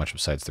really not that much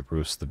besides the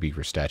roofs, the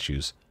beaver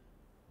statues,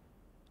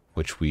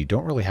 which we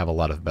don't really have a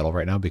lot of metal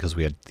right now because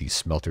we had the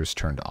smelters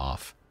turned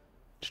off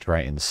to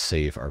try and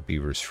save our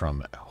beavers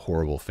from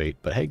horrible fate.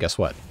 But hey, guess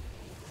what?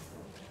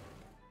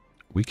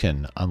 We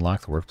can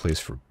unlock the workplace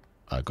for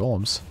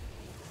golems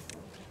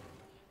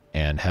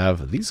and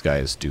have these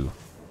guys do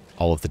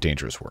all of the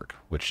dangerous work,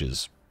 which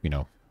is, you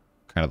know,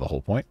 kind of the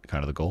whole point,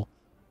 kind of the goal.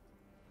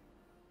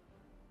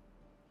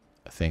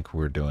 I think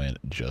we're doing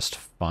just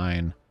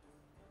fine.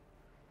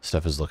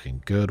 Stuff is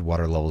looking good.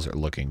 Water levels are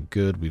looking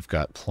good. We've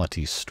got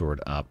plenty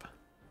stored up.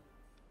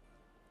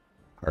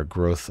 Our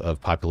growth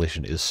of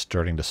population is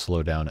starting to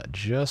slow down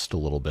just a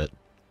little bit.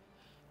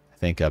 I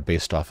think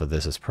based off of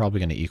this, it's probably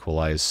going to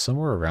equalize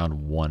somewhere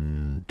around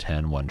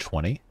 110,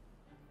 120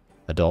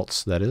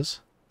 adults, that is.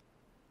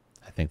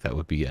 I think that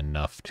would be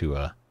enough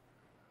to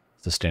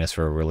sustain us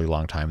for a really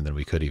long time, and then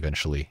we could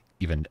eventually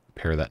even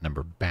pare that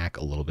number back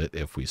a little bit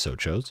if we so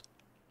chose.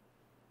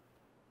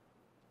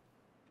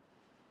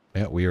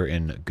 Yeah, we are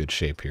in good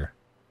shape here.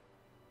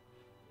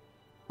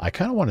 I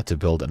kind of wanted to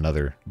build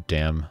another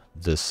dam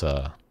this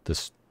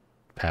this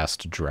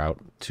past drought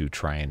to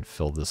try and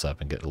fill this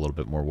up and get a little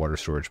bit more water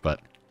storage,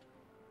 but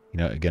you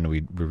know, again,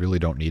 we really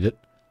don't need it.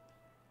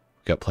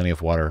 We've got plenty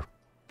of water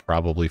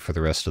probably for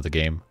the rest of the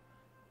game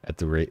at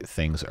the rate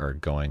things are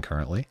going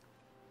currently.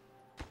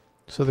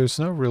 So there's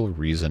no real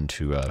reason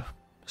to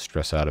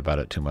stress out about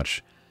it too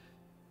much.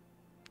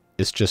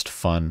 It's just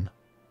fun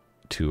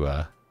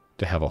to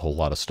have a whole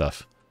lot of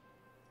stuff.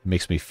 It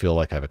makes me feel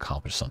like I've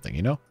accomplished something,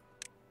 you know?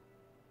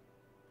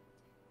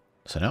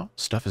 So now,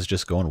 stuff is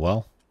just going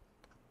well.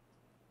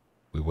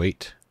 We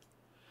wait.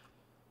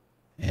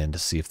 And to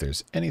see if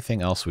there's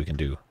anything else we can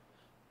do,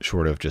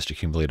 short of just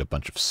accumulate a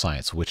bunch of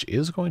science, which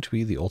is going to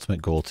be the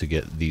ultimate goal to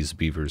get these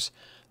beavers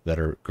that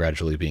are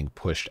gradually being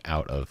pushed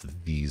out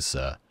of these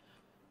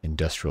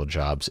industrial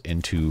jobs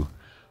into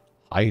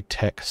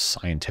high-tech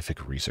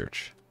scientific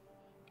research.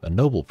 A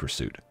noble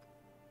pursuit.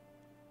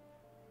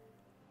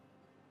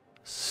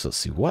 So let's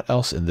see, what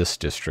else in this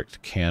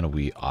district can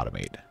we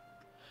automate?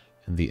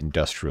 In the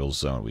industrial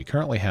zone, we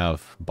currently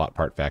have bot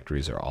part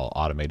factories are all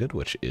automated,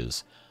 which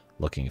is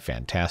looking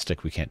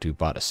fantastic. We can't do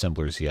bot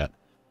assemblers yet.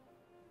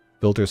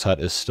 Builder's hut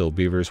is still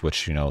beavers,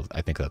 which, you know,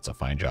 I think that's a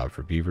fine job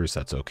for beavers.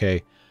 That's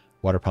okay.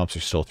 Water pumps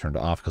are still turned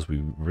off because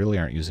we really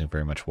aren't using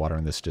very much water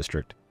in this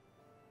district.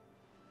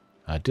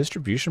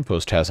 Distribution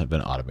post hasn't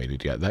been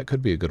automated yet. That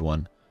could be a good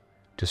one.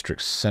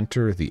 District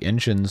center, the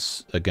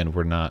engines, again,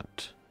 we're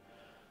not...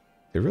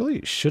 There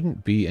really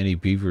shouldn't be any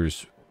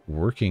beavers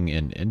working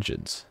in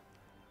engines.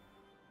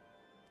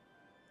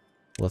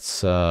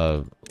 Let's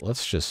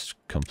just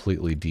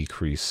completely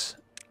decrease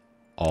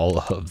all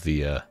of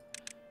the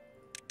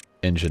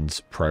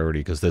engines priority,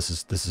 because this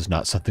is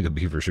not something a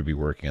beaver should be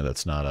working in.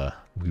 That's not a...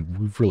 We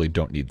really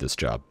don't need this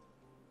job.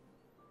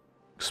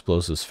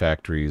 Explosives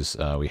factories,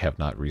 we have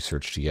not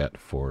researched yet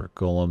for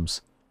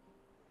golems.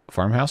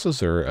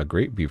 Farmhouses are a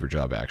great beaver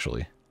job,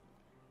 actually.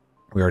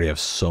 We already have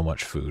so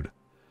much food.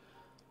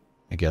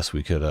 I guess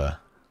we could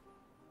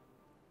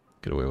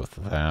get away with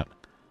that.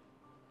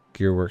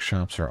 Gear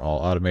workshops are all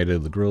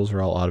automated. The grills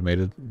are all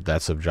automated.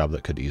 That's a job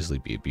that could easily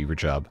be a beaver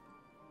job.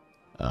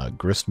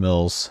 Grist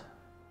mills,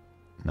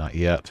 not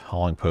yet.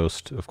 Hauling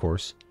post, of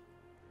course.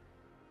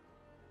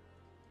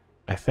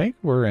 I think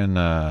we're in...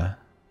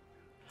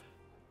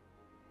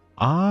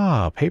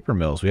 paper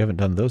mills. We haven't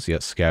done those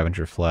yet.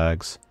 Scavenger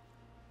flags.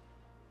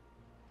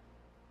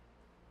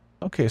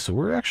 Okay, so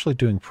we're actually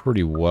doing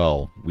pretty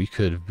well. We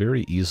could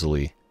very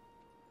easily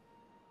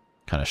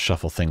kind of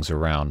shuffle things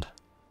around.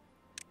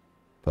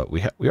 But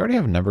we already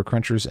have number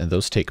crunchers, and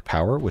those take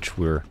power, which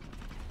we're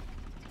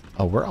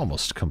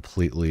almost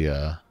completely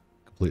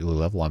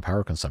level on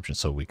power consumption,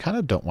 so we kind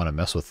of don't want to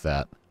mess with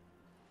that.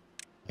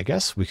 I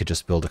guess we could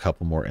just build a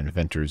couple more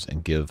inventors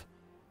and give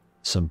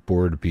some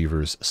bored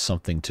beavers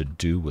something to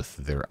do with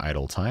their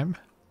idle time.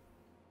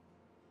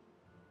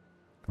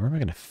 Where am I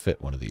going to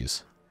fit one of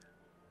these?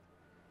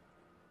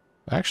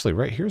 Actually,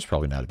 right here is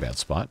probably not a bad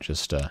spot,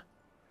 just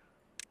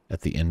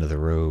at the end of the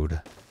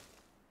road.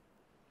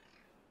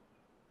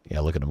 Yeah,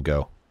 look at them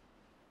go.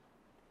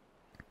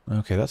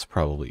 Okay, that's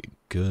probably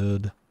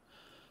good.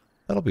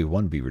 That'll be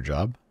one beaver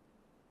job.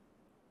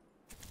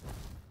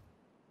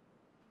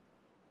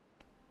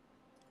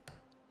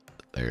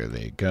 There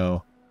they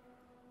go.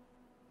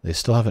 They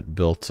still haven't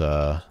built...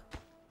 Oh,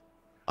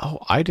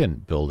 I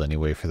didn't build any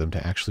way for them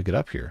to actually get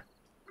up here.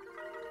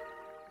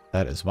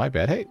 That is my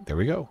bad. Hey, there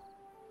we go.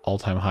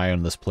 All-time high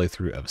on this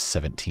playthrough of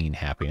 17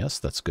 happiness.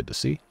 That's good to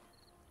see.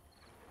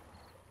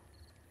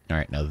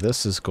 Alright, now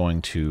this is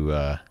going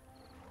to...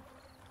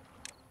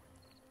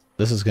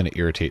 this is going to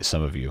irritate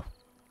some of you.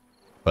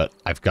 But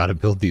I've got to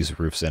build these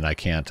roofs, and I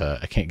can't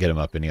get them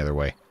up any other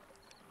way.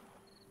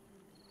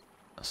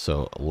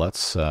 So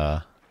let's...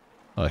 oh,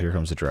 here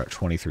comes the drought.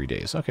 23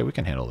 days. Okay, we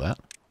can handle that.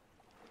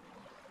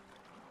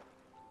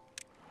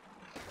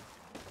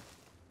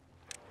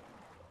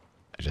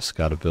 I just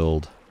got to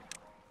build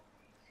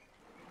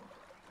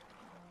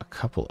a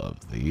couple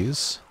of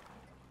these.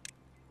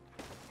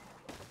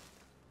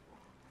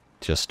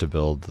 Just to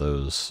build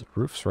those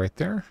roofs right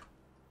there.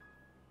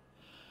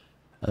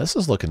 Now this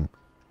is looking...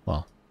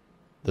 Well,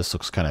 this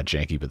looks kind of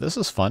janky, but this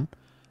is fun.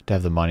 to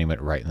have the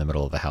monument right in the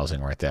middle of the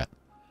housing right there.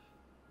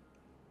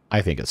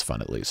 I think it's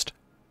fun, at least.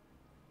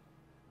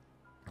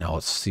 Now,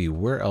 let's see.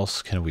 Where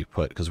else can we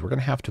put... Because we're going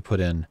to have to put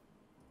in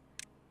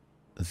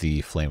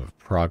the Flame of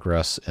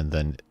Progress and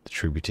then the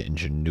Tribute to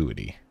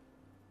Ingenuity.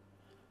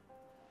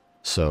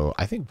 So,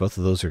 I think both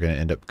of those are going to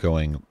end up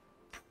going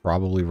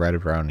probably right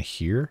around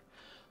here.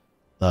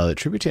 The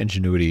Tribute to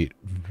Ingenuity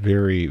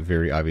very,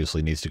 very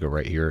obviously needs to go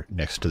right here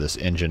next to this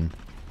engine.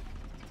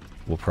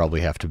 We'll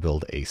probably have to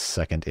build a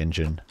second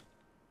engine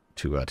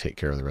to take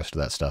care of the rest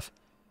of that stuff.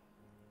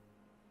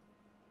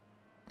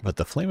 But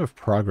the Flame of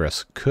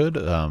Progress could,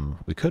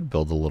 we could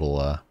build a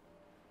little,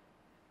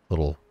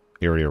 little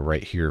area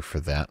right here for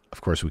that. Of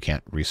course, we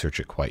can't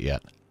research it quite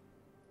yet.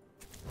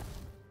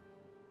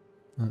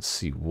 Let's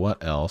see,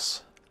 what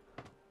else?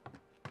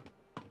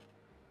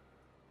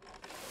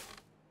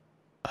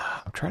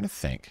 I'm trying to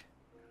think.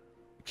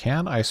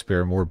 Can I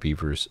spare more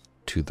beavers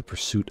to the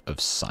pursuit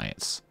of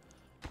science?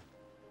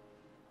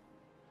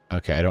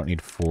 Okay, I don't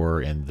need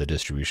 4 in the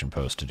distribution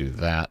post to do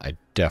that. I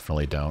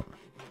definitely don't.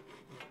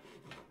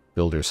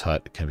 Builder's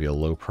hut can be a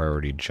low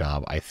priority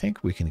job. I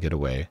think we can get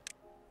away.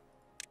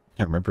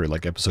 I remember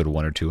like episode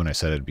 1 or 2 when I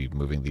said I'd be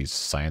moving these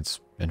science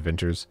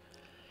inventors.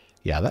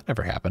 Yeah, that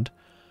never happened.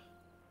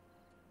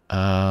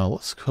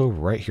 Let's go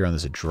right here on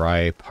this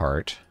dry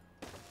part.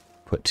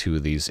 Put 2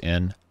 of these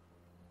in.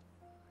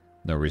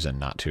 No reason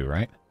not to,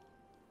 right?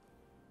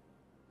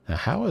 Now,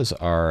 how's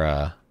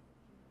our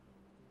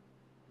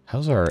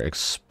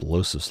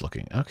explosives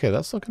looking? Okay,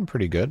 that's looking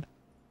pretty good.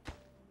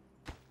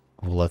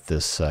 We'll let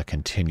this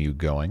continue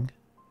going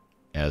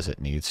as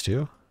it needs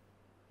to.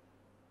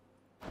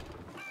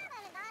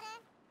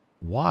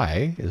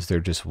 Why is there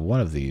just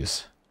one of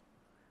these?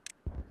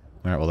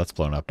 Alright, well, that's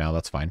blown up now.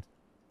 That's fine.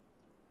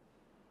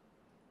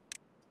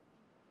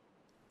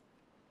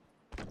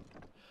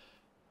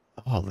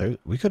 Oh,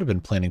 we could have been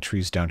planting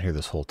trees down here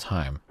this whole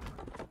time.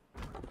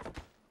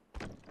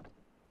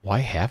 Why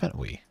haven't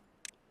we?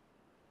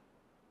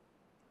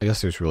 I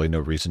guess there's really no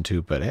reason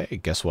to, but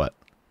hey, guess what?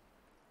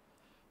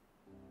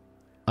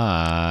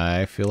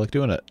 I feel like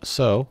doing it,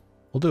 so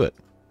we'll do it.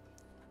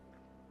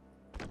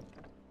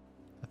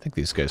 I think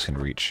these guys can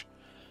reach.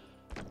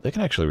 They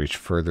can actually reach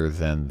further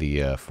than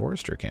the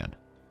forester can.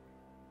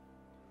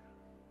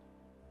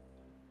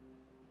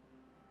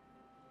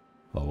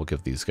 Well, we'll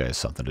give these guys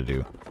something to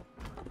do.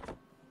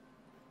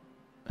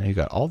 And you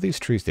got all these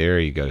trees. There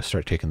you go.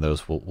 Start taking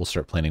those. We'll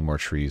start planting more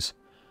trees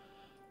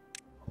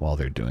while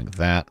they're doing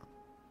that.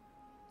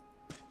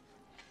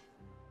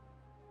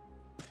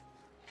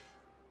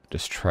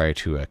 Just try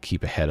to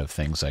keep ahead of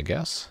things, I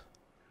guess.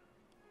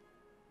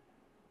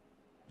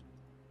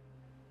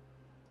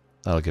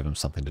 That'll give him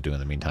something to do in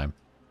the meantime.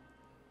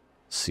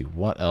 Let's see,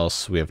 what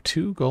else? We have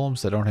 2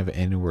 golems that don't have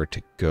anywhere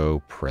to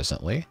go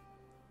presently.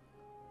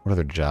 What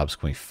other jobs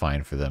can we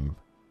find for them?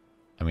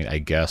 I mean, I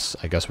guess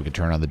we could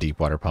turn on the deep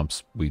water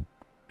pumps. We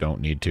don't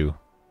need to.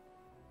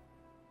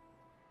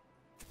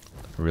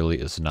 Really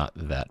is not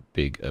that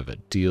big of a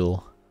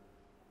deal.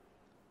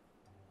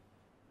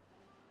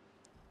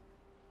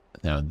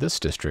 Now in this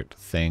district,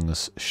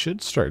 things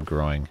should start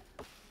growing.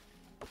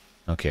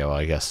 Okay, well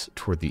I guess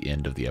toward the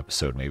end of the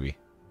episode maybe.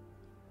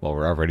 Well,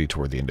 we're already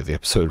toward the end of the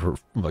episode. We're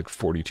like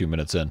 42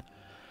 minutes in.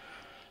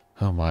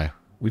 Oh my,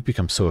 we've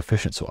become so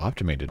efficient, so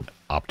optimized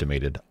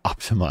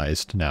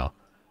now.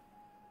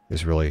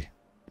 There's really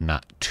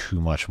not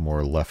too much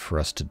more left for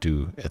us to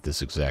do at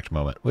this exact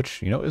moment,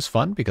 which, you know, is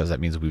fun because that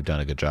means we've done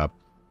a good job.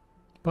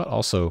 But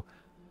also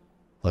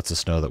lets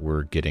us know that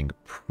we're getting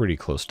pretty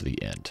close to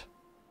the end.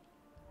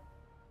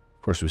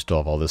 Of course, we still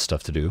have all this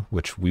stuff to do,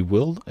 which we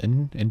will,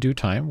 in due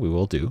time, we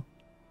will do.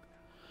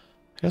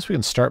 I guess we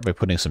can start by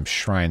putting some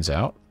shrines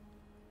out.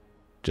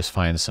 Just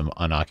find some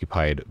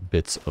unoccupied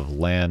bits of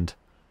land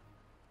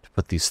to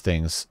put these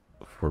things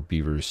for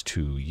beavers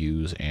to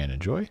use and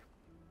enjoy.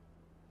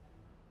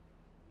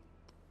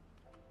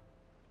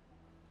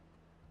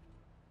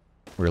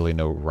 Really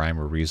no rhyme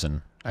or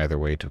reason either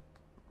way to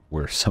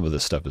where some of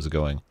this stuff is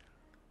going.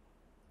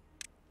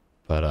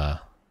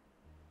 But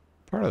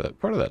part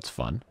of that's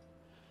fun.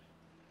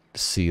 To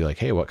see like,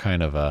 hey, what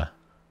kind of a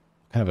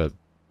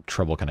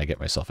trouble can I get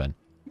myself in?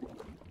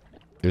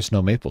 There's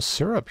no maple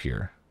syrup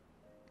here.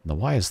 Now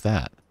why is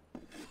that?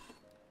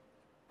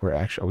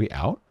 Are we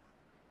out?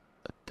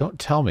 Don't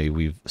tell me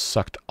we've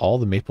sucked all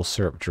the maple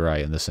syrup dry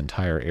in this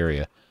entire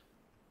area.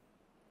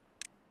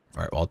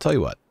 Alright, well I'll tell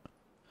you what.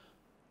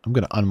 I'm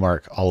going to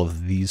unmark all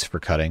of these for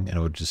cutting, and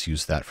we'll just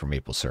use that for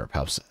maple syrup.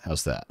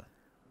 How's that?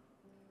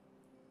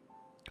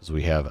 Because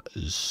we have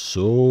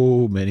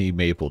so many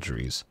maple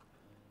trees.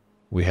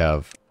 We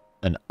have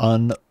an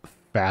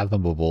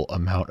unfathomable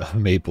amount of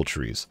maple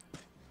trees.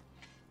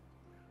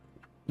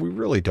 We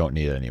really don't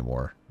need it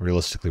anymore.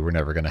 Realistically, we're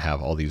never going to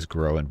have all these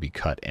grow and be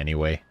cut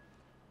anyway.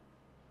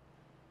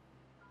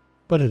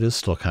 But it is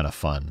still kind of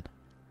fun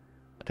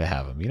to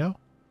have them, you know?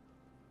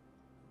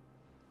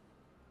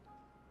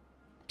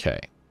 Okay.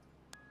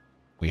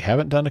 We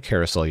haven't done a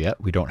carousel yet.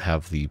 We don't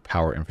have the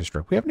power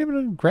infrastructure. We haven't even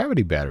done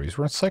gravity batteries.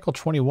 We're on cycle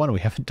 21 and we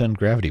haven't done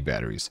gravity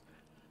batteries.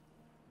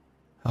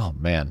 Oh,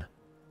 man.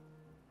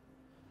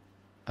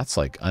 That's,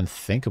 like,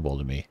 unthinkable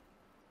to me.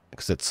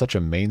 Because it's such a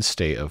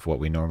mainstay of what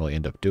we normally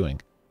end up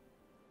doing.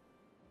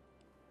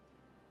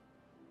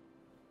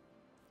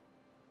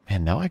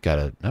 Man, now I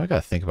gotta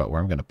think about where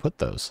I'm gonna put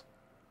those.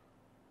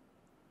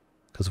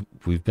 Because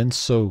we've been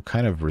so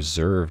kind of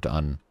reserved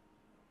on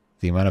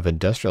the amount of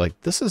industrial.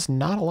 Like, this is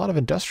not a lot of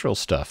industrial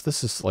stuff.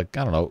 This is, like,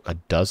 I don't know, a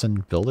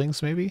dozen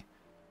buildings, maybe?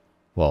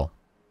 Well,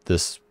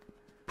 this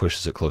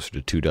pushes it closer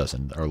to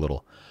 24, our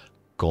little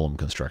golem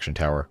construction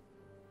tower.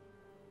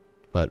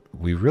 But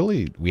we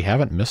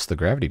haven't missed the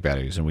gravity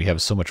batteries, and we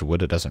have so much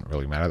wood it doesn't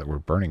really matter that we're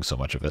burning so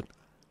much of it.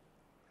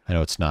 I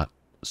know it's not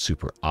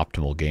super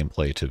optimal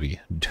gameplay to be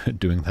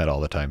doing that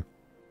all the time.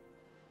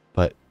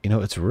 But, you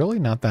know, it's really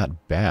not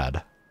that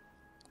bad.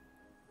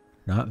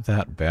 Not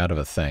that bad of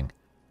a thing.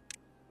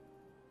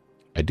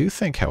 I do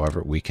think,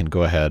 however, we can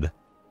go ahead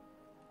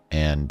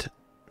and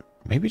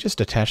maybe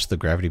just attach the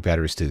gravity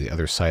batteries to the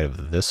other side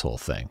of this whole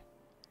thing.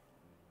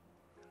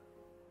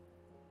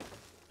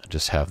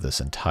 Just have this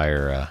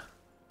entire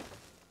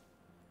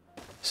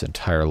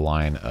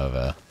line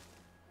of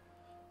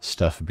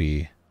stuff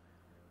be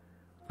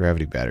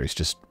gravity batteries.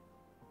 Just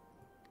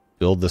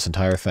build this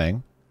entire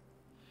thing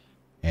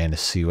and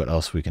see what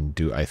else we can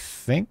do. I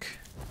think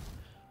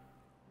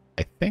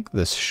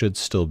this should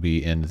still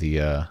be in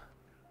the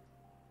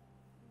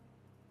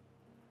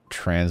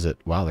transit.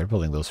 Wow, they're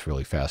building those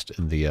really fast.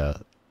 In the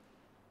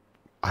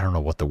I don't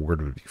know what the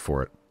word would be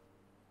for it.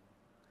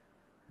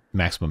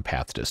 Maximum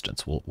path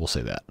distance. We'll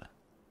say that.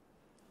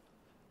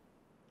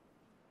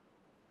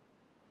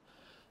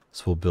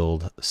 So we'll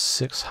build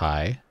 6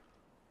 high.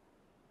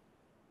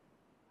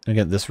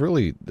 Again, this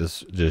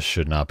just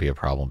should not be a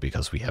problem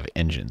because we have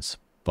engines.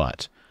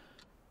 But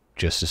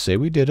just to say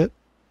we did it,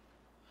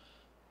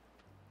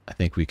 I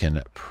think we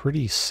can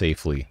pretty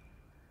safely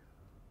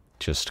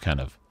just kind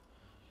of,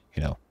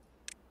 you know,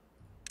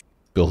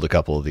 build a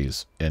couple of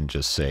these and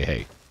just say,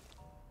 hey,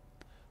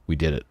 we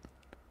did it.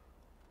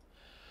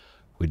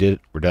 We did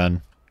it. We're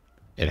done.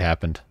 It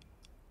happened.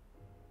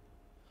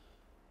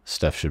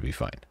 Stuff should be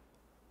fine.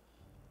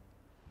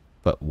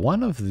 But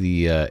one of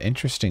the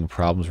interesting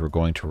problems we're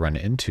going to run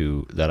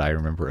into that I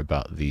remember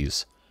about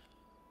these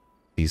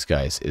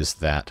guys is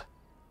that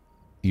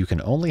you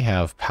can only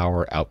have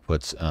power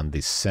outputs on the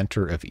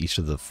center of each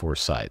of the 4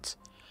 sides.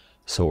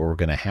 So what we're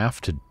going to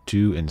have to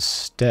do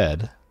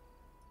instead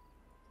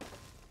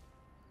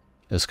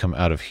is come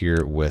out of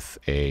here with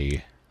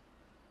a...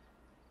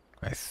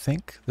 I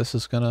think this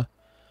is going to...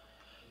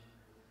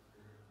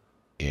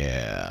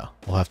 Yeah,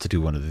 we'll have to do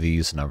one of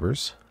these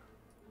numbers.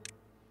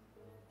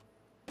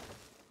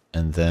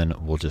 And then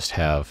we'll just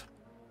have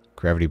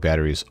gravity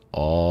batteries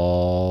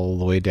all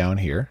the way down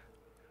here.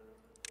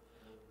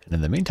 And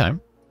in the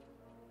meantime,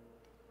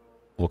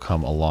 we'll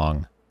come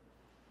along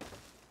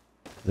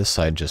this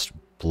side, just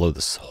blow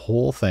this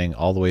whole thing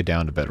all the way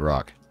down to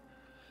bedrock.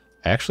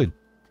 Actually,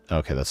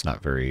 okay, that's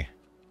not very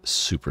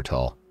super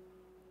tall.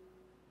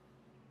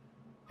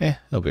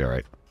 It'll be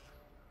alright.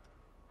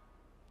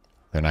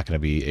 They're not going to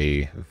be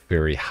a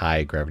very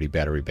high gravity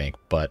battery bank,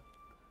 but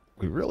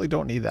we really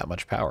don't need that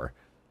much power.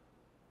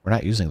 We're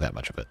not using that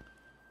much of it.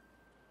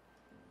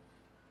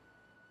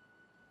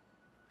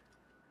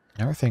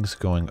 How are things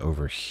going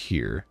over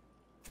here?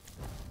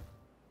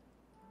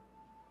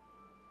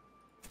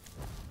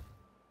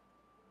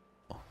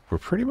 We're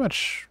pretty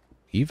much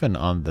even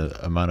on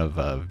the amount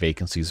of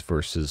vacancies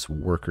versus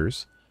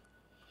workers.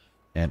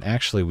 And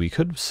actually, we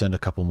could send a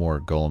couple more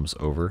golems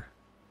over,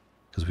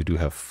 because we do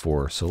have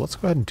 4. So let's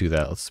go ahead and do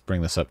that. Let's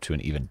bring this up to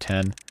an even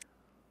 10.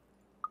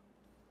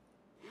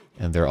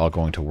 And they're all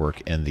going to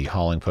work in the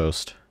hauling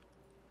post.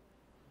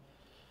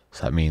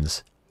 So that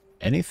means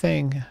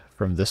anything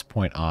from this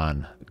point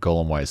on,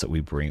 golem-wise, that we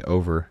bring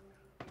over,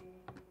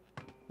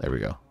 there we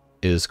go,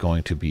 is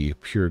going to be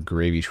pure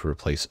gravy to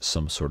replace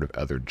some sort of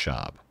other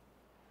job.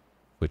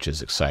 Which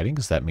is exciting,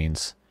 because that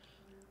means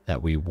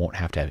that we won't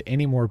have to have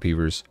any more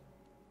beavers,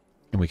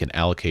 and we can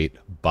allocate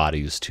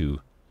bodies to,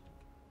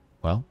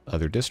 well,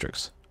 other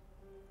districts.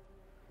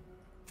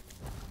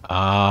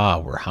 Ah,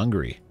 we're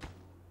hungry.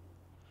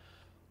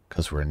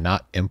 Because we're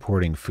not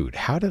importing food.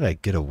 How did I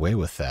get away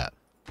with that?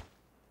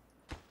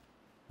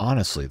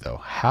 Honestly, though,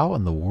 how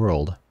in the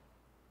world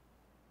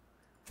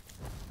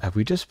have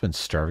we just been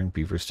starving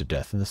beavers to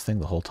death in this thing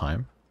the whole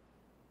time?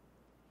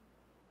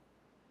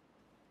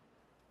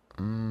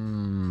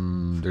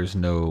 There's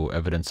no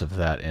evidence of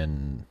that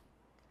in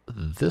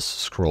this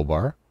scroll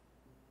bar.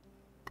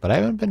 But I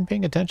haven't been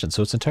paying attention,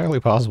 so it's entirely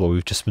possible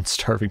we've just been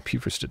starving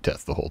beavers to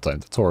death the whole time.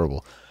 That's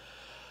horrible.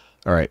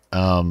 Alright,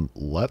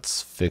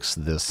 let's fix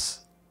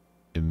this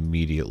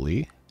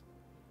immediately.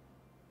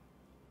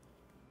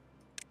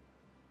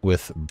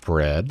 With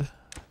bread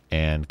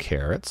and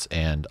carrots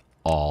and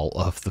all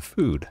of the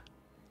food.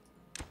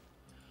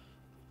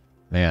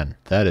 Man,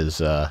 that is,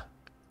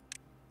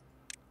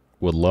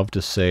 would love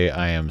to say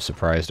I am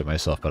surprised at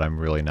myself, but I'm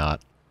really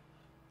not.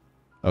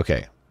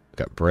 Okay,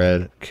 got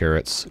bread,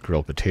 carrots,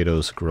 grilled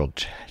potatoes,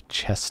 grilled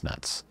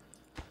chestnuts.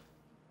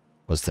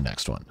 What's the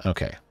next one?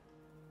 Okay.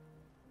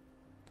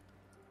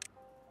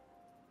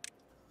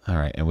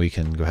 Alright, and we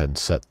can go ahead and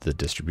set the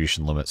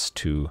distribution limits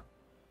to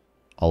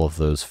all of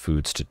those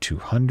foods to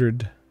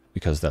 200,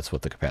 because that's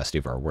what the capacity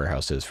of our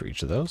warehouse is for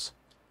each of those.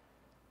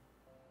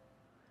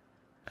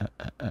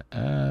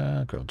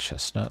 Grilled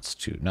chestnuts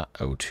to not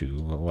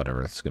O2,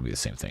 whatever, it's going to be the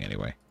same thing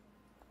anyway.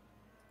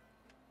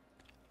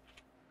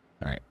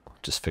 Alright,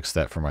 just fix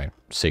that for my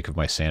sake of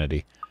my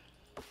sanity.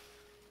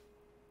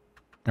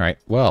 Alright,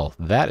 well,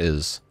 that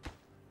is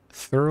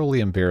thoroughly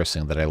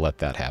embarrassing that I let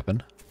that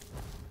happen,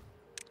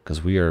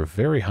 because we are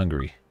very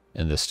hungry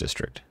in this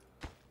district.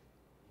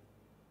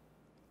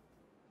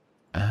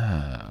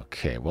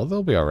 Okay, well,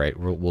 they'll be alright.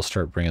 We'll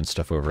start bringing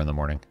stuff over in the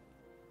morning.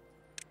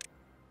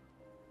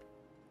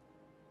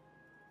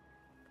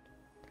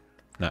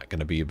 Not going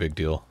to be a big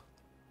deal.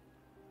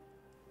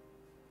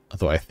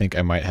 Although I think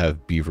I might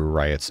have beaver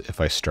riots if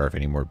I starve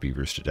any more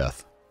beavers to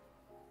death.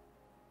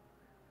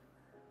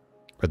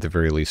 Or at the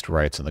very least,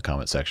 riots in the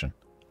comment section.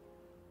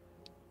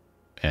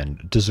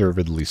 And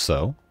deservedly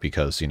so,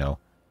 because, you know,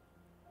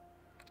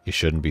 you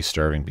shouldn't be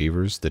starving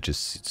beavers. That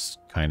just, it's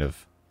kind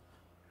of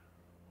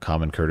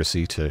common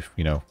courtesy to,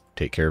 you know,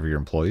 take care of your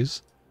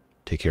employees,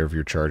 take care of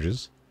your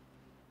charges.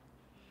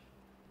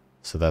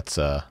 So that's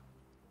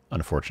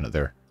unfortunate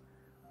there.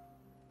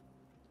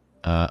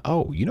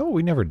 Oh, you know what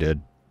we never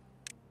did?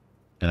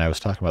 And I was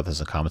talking about this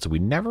in the comments. We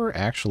never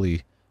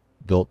actually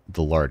built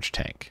the large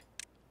tank.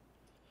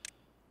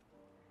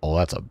 Oh,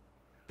 that's a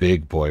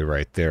big boy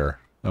right there.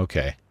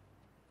 Okay.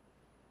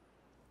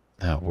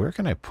 Now, where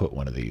can I put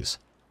one of these?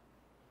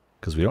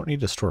 Because we don't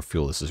need to store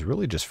fuel. This is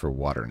really just for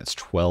water, and it's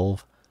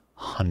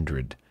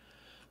 1,200.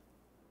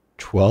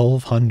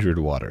 1,200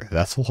 water.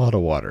 That's a lot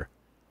of water.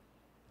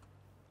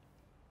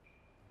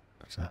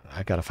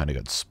 I gotta find a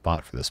good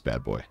spot for this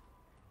bad boy.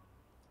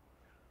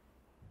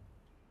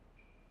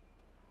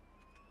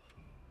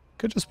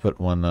 Could just put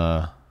one,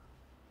 another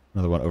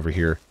one over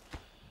here.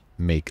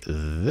 Make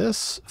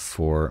this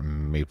for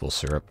maple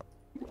syrup.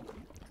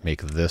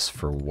 Make this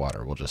for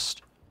water. We'll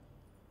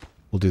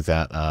do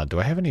that. Do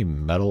I have any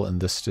metal in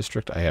this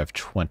district? I have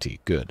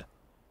 20. Good.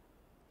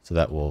 So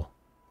that will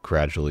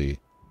gradually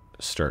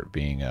start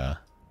being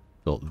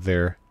built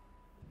there.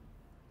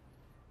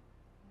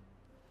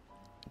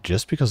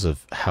 Just because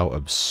of how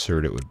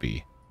absurd it would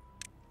be.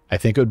 I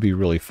think it would be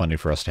really funny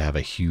for us to have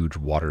a huge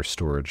water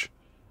storage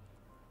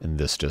in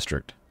this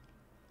district.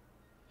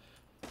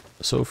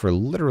 So for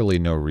literally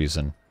no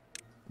reason,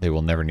 they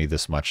will never need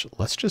this much.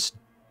 Let's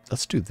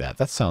do that.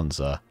 That sounds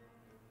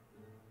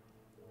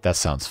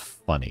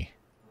funny.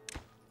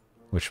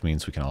 Which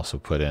means we can also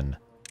put in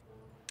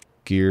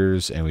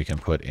gears and we can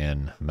put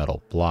in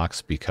metal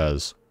blocks,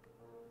 because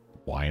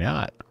why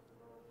not?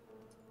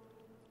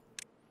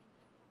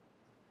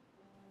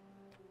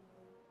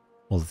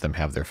 We'll let them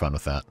have their fun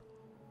with that.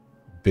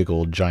 Big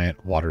old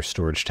giant water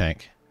storage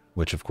tank,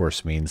 which of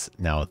course means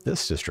now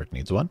this district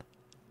needs one.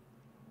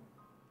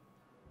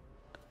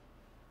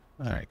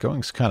 Alright,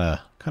 going's kind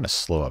of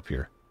slow up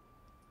here.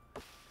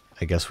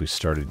 I guess we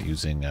started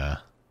using all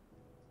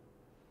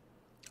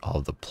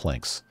of the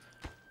planks.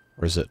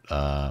 Or is it,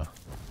 oh,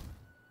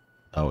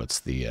 it's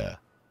the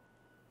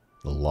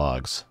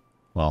logs.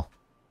 Well,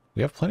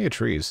 we have plenty of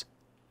trees.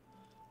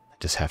 They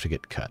just have to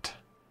get cut.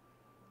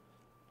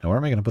 Now, where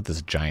am I going to put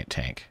this giant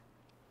tank?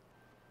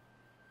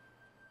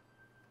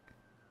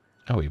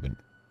 Oh,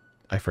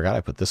 I forgot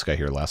I put this guy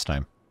here last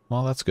time.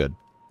 Well, that's good.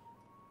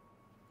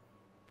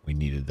 We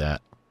needed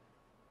that.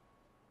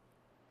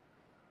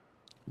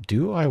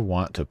 Do I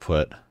want to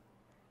put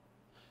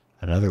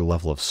another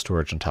level of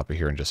storage on top of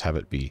here and just have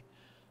it be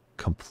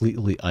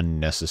completely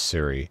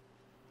unnecessary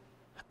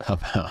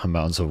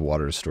amounts of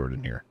water stored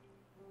in here?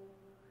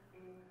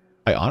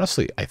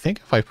 I think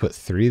if I put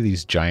 3 of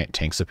these giant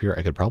tanks up here,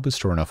 I could probably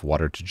store enough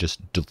water to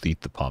just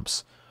delete the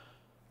pumps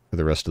for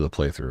the rest of the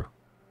playthrough.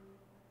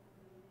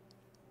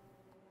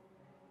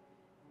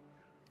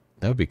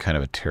 That would be kind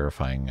of a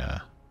terrifying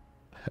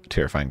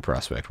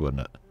prospect,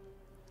 wouldn't it?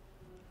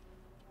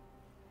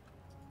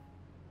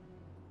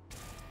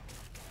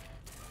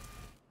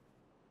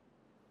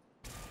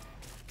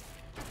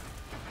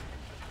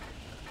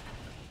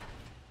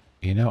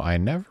 You know, I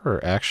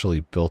never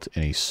actually built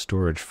any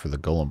storage for the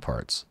golem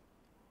parts.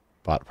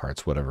 Bot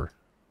parts, whatever.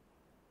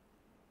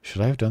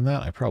 Should I have done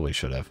that? I probably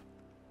should have.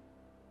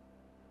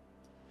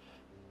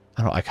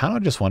 I don't know, I kind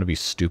of just want to be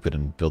stupid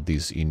and build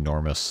these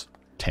enormous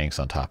tanks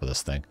on top of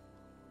this thing.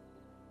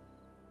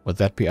 Would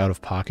that be out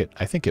of pocket?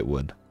 I think it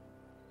would.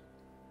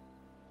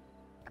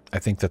 I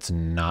think that's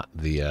not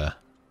the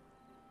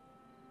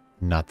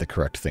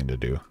correct thing to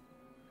do.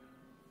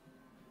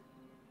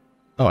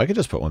 Oh, I could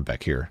just put one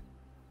back here.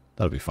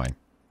 That'll be fine.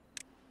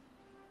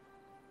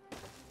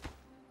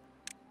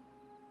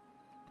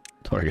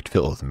 Or I get to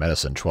fill it with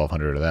medicine,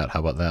 1,200 of that.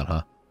 How about that,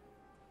 huh?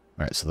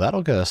 Alright, so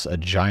that'll get us a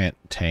giant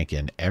tank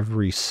in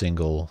every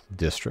single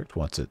district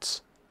once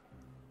it's,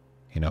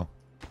 you know,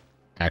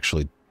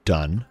 actually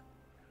done.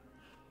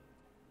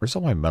 Where's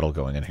all my metal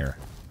going in here?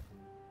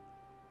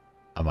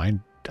 Am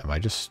I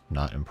just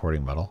not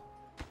importing metal?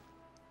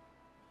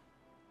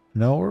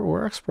 No,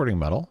 we're exporting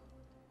metal.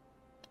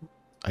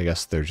 I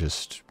guess they're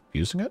just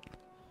using it?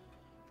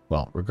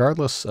 Well,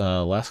 regardless,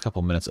 last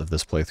couple minutes of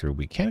this playthrough,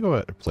 we can go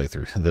ahead and play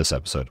through this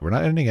episode. We're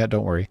not ending yet,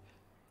 don't worry.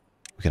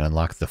 We can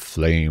unlock the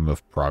Flame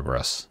of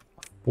Progress.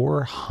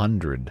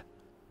 400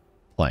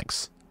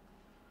 planks.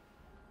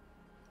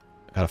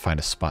 Gotta find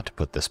a spot to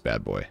put this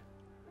bad boy.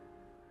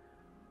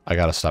 I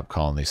gotta stop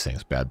calling these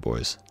things bad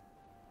boys.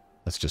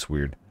 That's just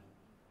weird.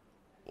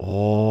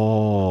 Oh.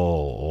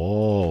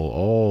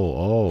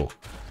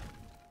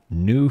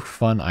 New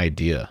fun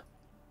idea.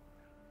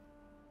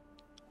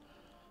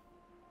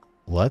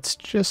 Let's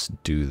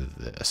just do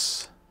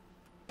this.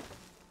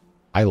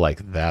 I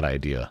like that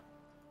idea.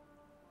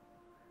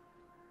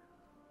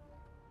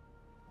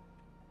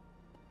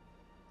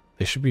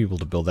 They should be able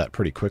to build that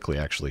pretty quickly,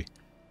 actually.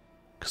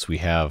 Because we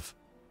have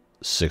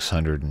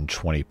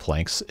 620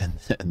 planks in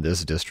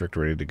this district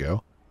ready to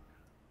go.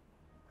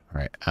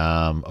 Alright,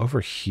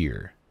 over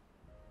here.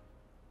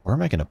 Where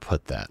am I going to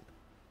put that?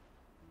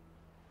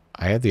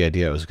 I had the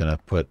idea I was going to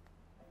put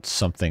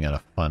something in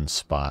a fun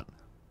spot.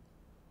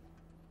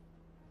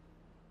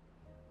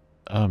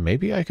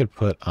 Maybe I could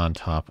put on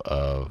top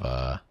of,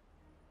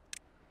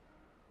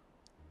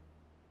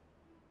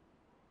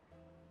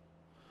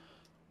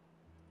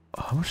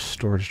 how much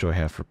storage do I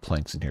have for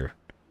planks in here?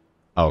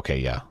 Oh, okay,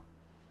 yeah.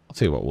 I'll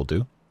tell you what we'll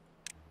do.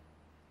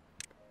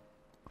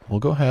 We'll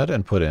go ahead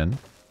and put in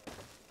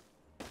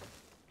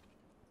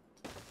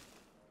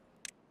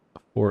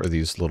 4 of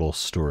these little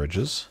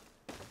storages.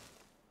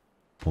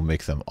 We'll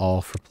make them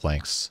all for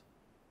planks,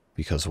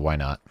 because why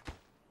not?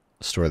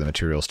 Store the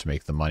materials to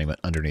make the monument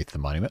underneath the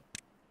monument.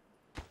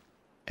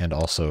 And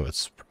also,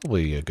 it's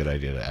probably a good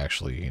idea to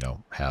actually, you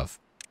know, have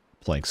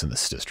planks in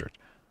this district.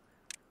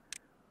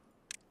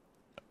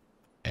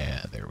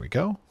 And there we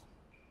go.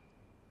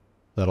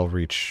 That'll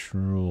reach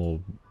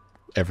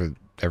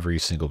every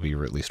single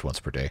beaver at least once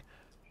per day.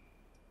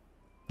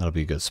 That'll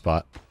be a good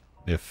spot.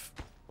 If,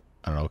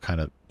 I don't know,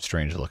 kind of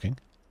strange looking.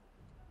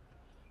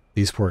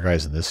 These poor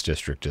guys in this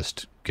district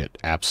just get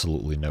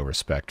absolutely no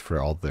respect for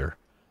all their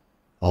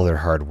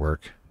hard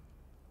work.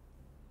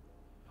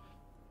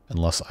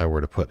 Unless I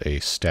were to put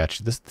a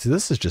statue.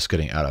 This is just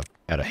getting out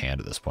of hand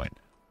at this point.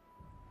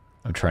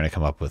 I'm trying to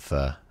come up with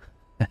a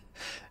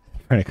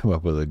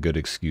good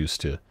excuse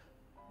to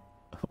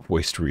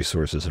waste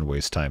resources and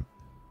waste time.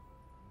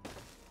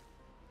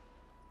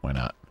 Why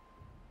not?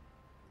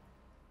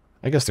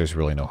 I guess there's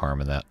really no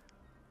harm in that.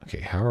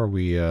 Okay, how are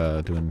we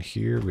doing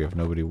here? We have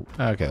nobody.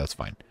 Okay, that's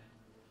fine.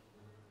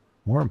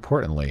 More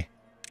importantly,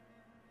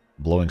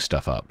 blowing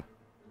stuff up.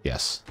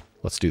 Yes,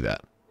 let's do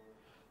that.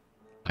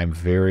 I'm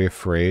very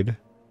afraid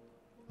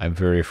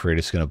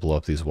it's going to blow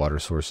up these water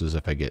sources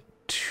if I get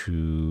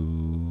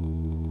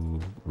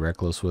too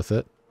reckless with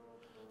it.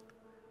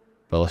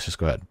 But let's just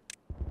go ahead.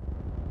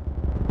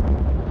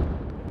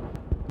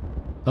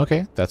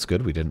 Okay, that's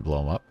good. We didn't blow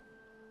them up.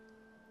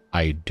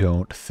 I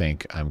don't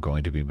think I'm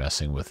going to be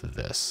messing with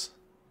this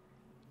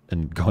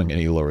and going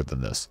any lower than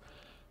this.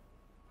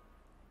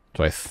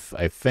 So I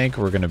think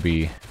we're going to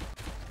be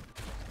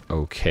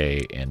okay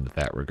in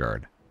that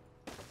regard.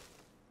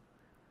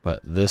 But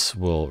this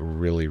will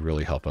really,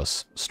 really help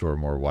us store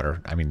more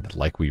water. I mean,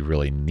 like we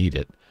really need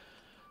it.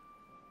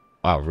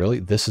 Wow, really?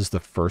 This is the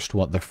first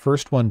one? The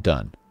first one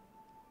done.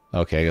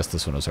 Okay, I guess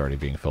this one was already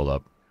being filled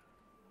up.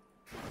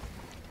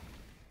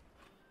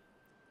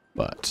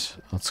 But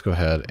let's go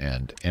ahead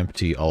and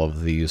empty all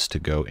of these to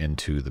go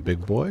into the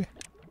big boy.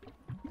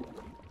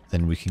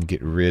 Then we can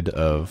get rid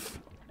of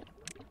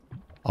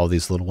all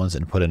these little ones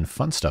and put in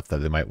fun stuff that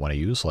they might want to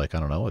use, like, I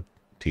don't know, a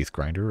teeth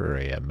grinder or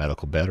a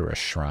medical bed or a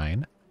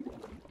shrine.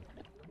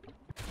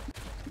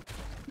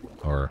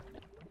 Or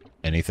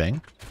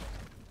anything.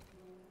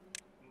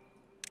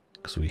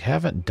 Because we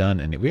haven't done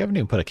any... We haven't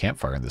even put a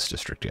campfire in this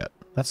district yet.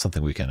 That's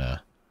something we can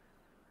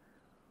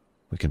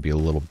be a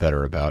little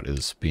better about,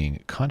 is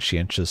being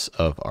conscientious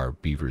of our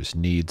beavers'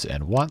 needs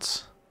and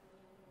wants.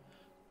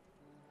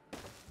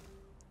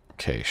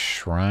 Okay,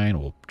 shrine.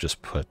 We'll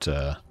just put...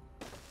 I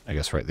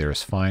guess right there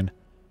is fine.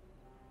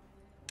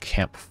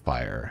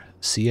 Campfire.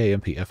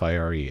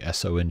 C-A-M-P-F-I-R-E.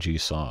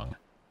 song.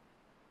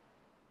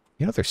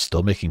 You know, they're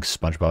still making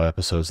SpongeBob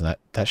episodes, and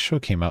that show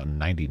came out in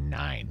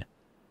 '99.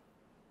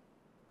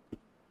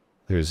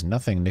 There's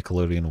nothing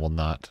Nickelodeon will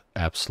not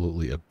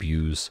absolutely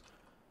abuse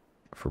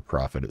for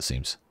profit, it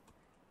seems.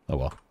 Oh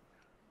well.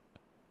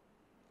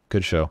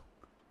 Good show.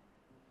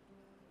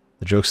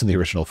 The jokes in the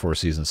original 4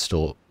 seasons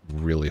still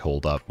really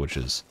hold up, which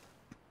is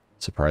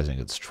surprising.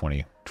 It's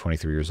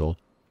 23 years old.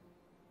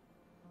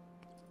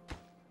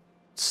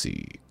 Let's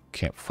see.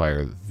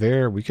 Campfire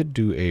there. We could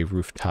do a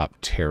rooftop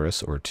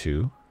terrace or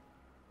 2.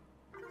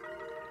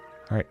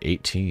 All right,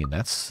 18.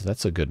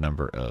 That's a good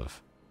number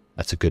of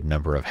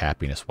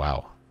happiness.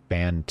 Wow,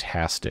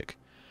 fantastic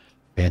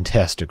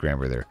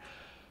grammar there.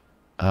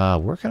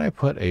 Where can I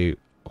put a?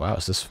 Wow,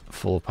 is this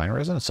full of pine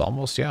resin? It's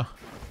almost, yeah.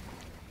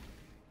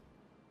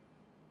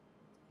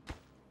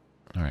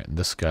 All right,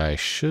 this guy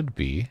should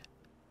be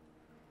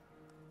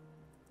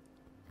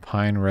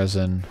pine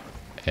resin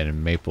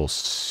and maple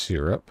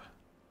syrup.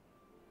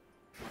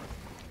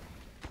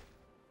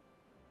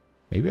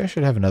 Maybe I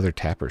should have another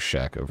tapper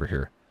shack over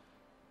here.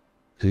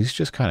 Because he's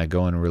just kind of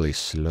going really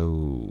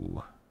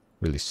slow.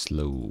 Really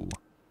slow.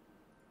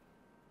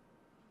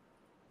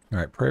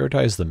 Alright,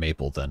 prioritize the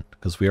maple then.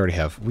 Because we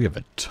have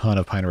a ton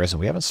of pine resin.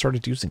 We haven't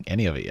started using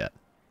any of it yet.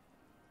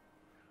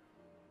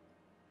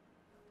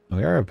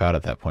 We are about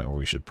at that point where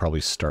we should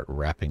probably start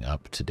wrapping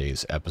up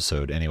today's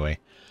episode anyway.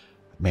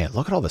 Man,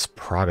 look at all this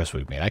progress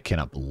we've made. I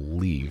cannot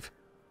believe.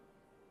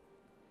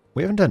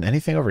 We haven't done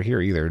anything over here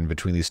either. In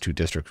between these two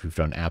districts, we've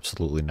done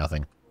absolutely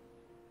nothing.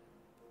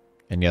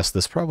 And yes,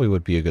 this probably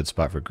would be a good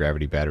spot for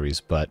gravity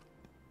batteries, but...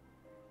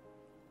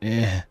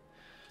 Then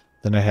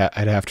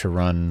I'd have to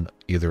run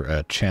either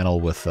a channel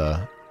with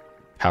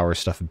power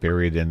stuff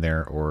buried in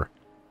there, or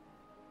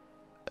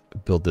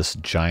build this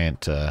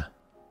giant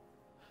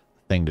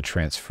thing to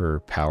transfer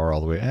power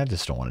all the way. I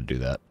just don't want to do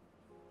that.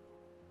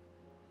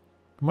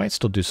 I might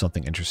still do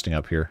something interesting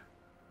up here.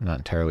 I'm not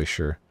entirely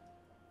sure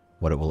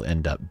what it will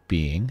end up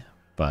being,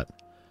 but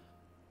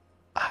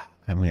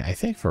I mean, I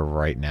think for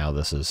right now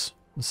this is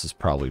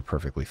probably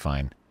perfectly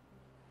fine.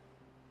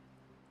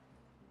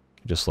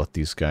 Just let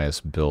these guys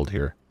build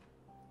here.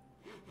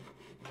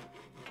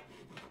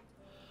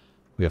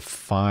 We have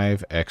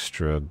 5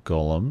 extra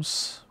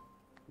golems.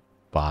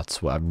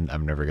 Bots. Well,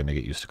 I'm never going to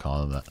get used to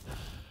calling them that.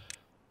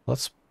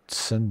 Let's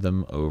send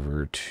them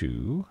over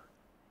to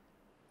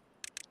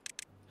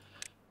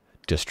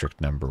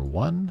district number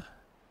 1,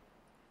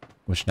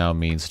 which now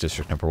means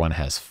district number 1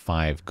 has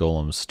 5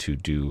 golems to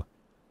do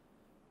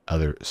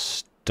other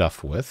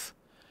stuff with.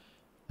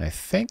 I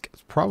think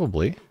it's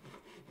probably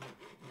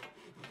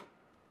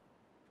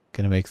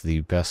going to make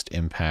the best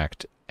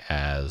impact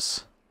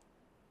as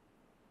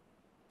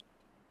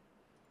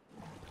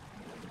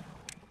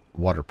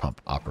water pump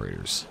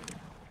operators.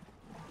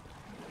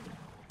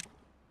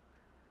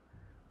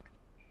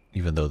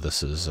 Even though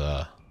this is,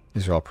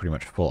 these are all pretty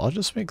much full. I'll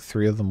just make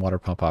 3 of them water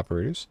pump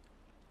operators.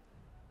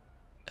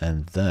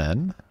 And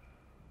then...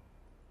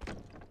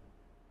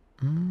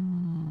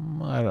 I'm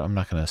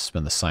not going to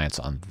spend the science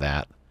on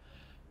that.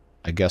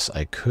 I guess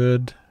I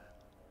could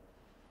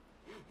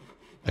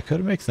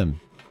make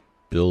them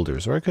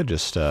builders, or I could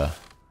just put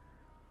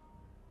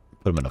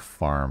them in a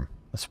farm.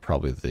 That's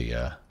probably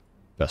the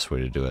best way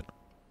to do it.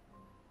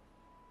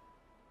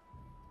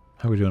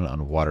 How are we doing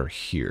on water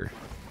here?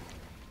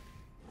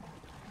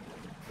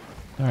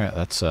 All right,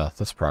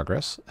 that's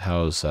progress.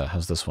 How's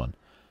this one?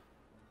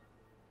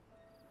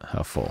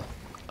 How full?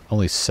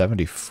 Only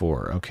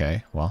 74.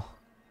 Okay, well,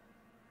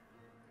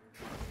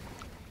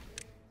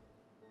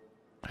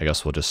 I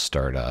guess we'll just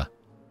start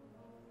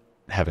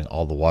having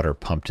all the water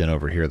pumped in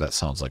over here. That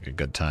sounds like a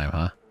good time,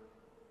 huh?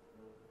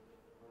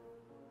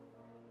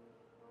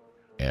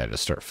 Yeah,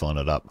 just start filling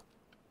it up.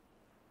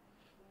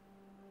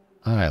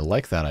 I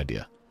like that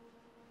idea.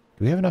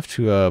 Do we have enough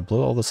to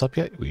blow all this up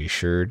yet? We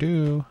sure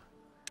do.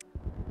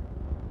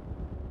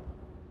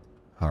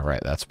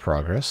 Alright, that's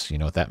progress. You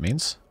know what that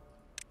means?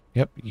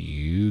 Yep,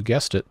 you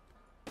guessed it.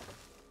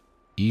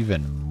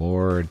 Even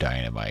more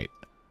dynamite.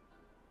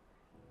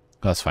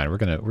 That's fine.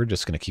 We're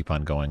just gonna keep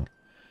on going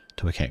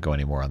till we can't go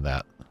anymore on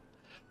that.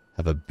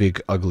 Have a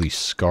big ugly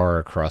scar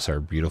across our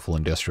beautiful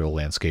industrial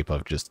landscape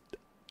of just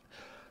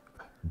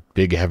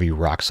big heavy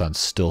rocks on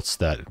stilts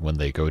that when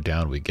they go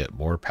down we get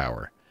more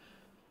power.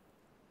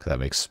 That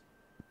makes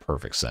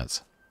perfect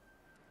sense.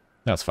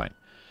 That's fine.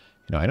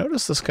 You know, I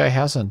noticed this guy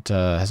hasn't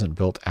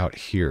built out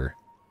here,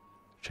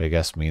 which I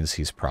guess means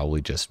he's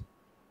probably just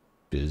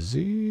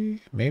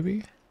busy,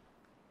 maybe?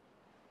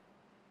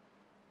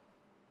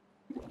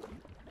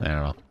 I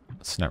don't know.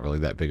 It's not really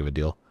that big of a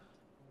deal.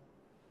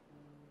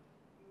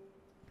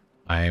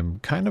 I'm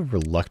kind of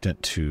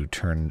reluctant to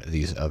turn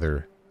these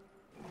other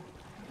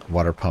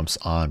water pumps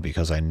on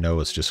because I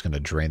know it's just going to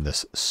drain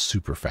this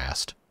super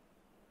fast.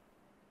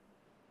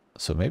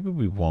 So maybe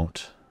we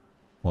won't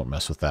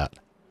mess with that.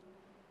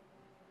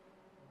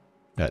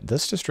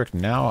 This district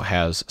now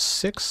has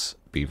 6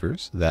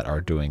 beavers that are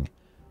doing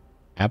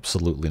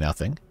absolutely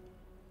nothing.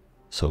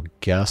 So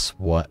guess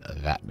what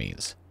that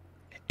means?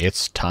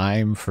 It's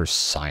time for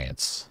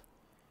science.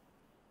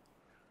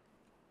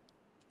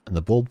 In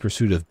the bold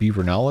pursuit of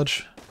beaver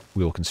knowledge,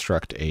 we will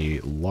construct a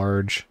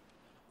large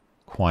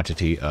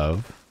quantity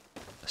of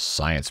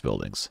science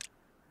buildings.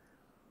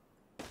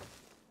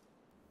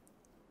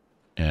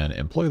 And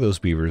employ those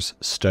beavers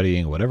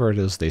studying whatever it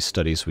is they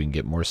study so we can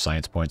get more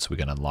science points so we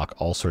can unlock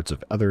all sorts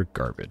of other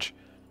garbage.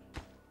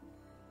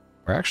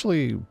 We're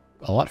actually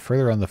a lot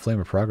further on the Flame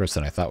of Progress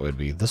than I thought we would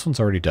be. This one's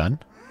already done.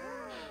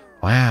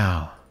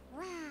 Wow.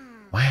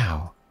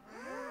 Wow.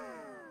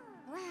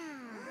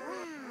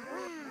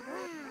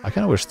 I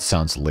kind of wish the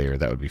sounds layer.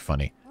 That would be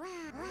funny.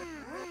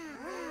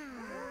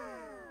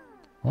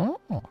 Oh.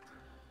 Do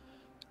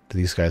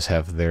these guys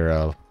have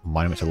their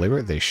monument to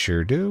labor? They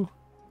sure do.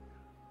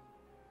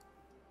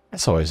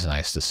 It's always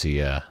nice to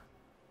see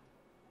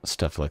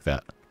stuff like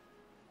that.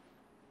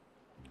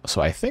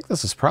 So I think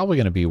this is probably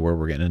going to be where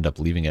we're going to end up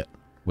leaving it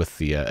with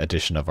the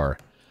addition of our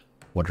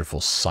wonderful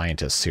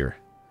scientists here.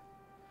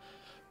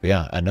 But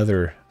yeah,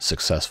 another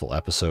successful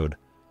episode.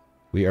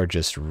 We are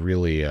just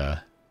really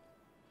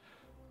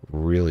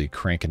really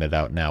cranking it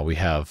out now. We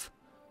have,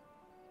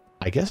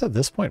 I guess at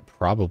this point,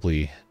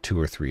 probably 2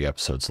 or 3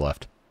 episodes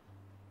left.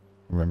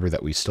 Remember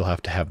that we still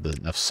have to have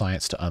enough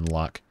science to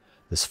unlock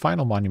this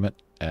final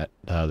monument at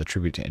the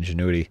Tribute to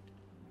Ingenuity.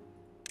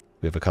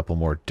 We have a couple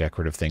more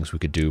decorative things we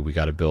could do. We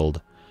got to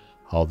build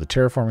all the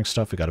terraforming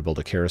stuff. We got to build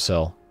a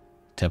carousel,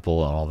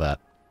 temple, and all that.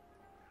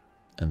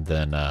 And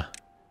then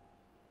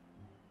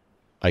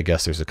I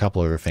guess there's a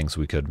couple other things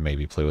we could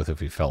maybe play with if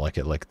we felt like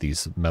it, like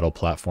these metal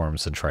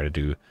platforms, and try to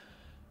do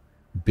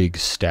big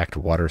stacked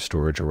water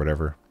storage or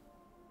whatever.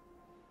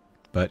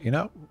 But, you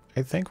know,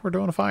 I think we're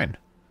doing fine.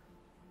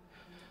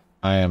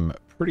 I am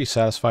pretty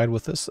satisfied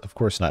with this. Of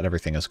course, not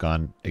everything has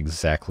gone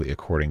exactly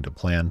according to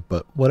plan,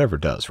 but whatever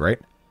does, right?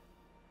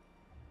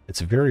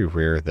 It's very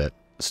rare that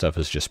stuff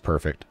is just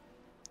perfect.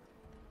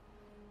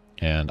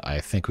 And I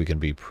think we can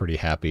be pretty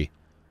happy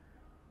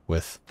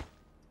with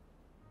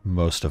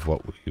most of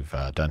what we've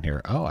done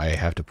here. Oh, I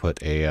have to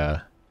put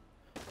a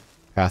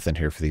path in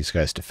here for these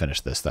guys to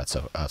finish this. That's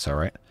all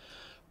right.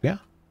 Yeah.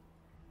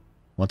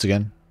 Once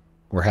again,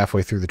 we're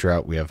halfway through the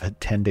drought. We have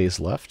 10 days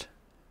left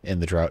in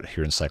the drought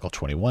here in cycle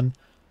 21,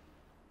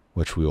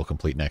 which we will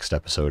complete next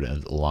episode,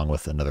 and along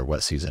with another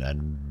wet season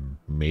and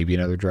maybe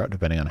another drought,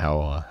 depending on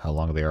how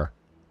long they are.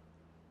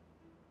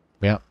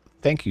 Yeah,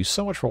 thank you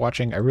so much for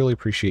watching. I really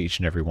appreciate each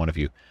and every one of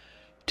you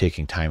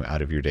taking time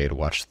out of your day to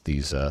watch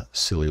these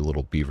silly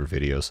little beaver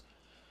videos.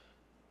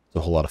 It's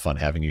a whole lot of fun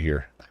having you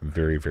here. I'm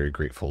very, very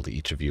grateful to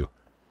each of you.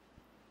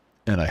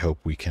 And I hope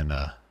we can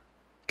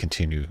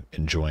continue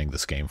enjoying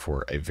this game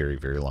for a very,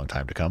 very long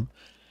time to come.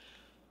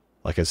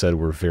 Like I said,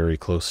 we're very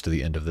close to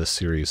the end of this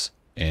series.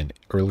 And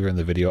earlier in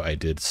the video, I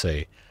did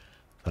say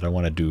that I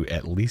want to do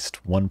at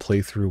least one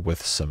playthrough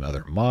with some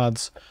other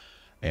mods.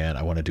 And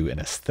I want to do an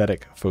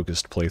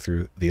aesthetic-focused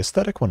playthrough. The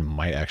aesthetic one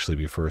might actually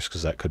be first,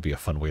 because that could be a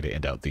fun way to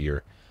end out the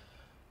year.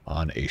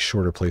 On a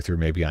shorter playthrough,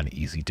 maybe on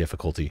easy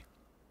difficulty.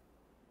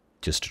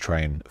 Just to try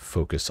and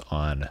focus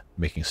on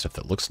making stuff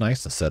that looks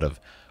nice, instead of,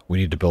 we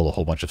need to build a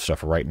whole bunch of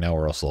stuff right now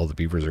or else all the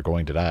beavers are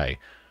going to die.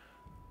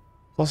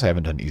 Plus, I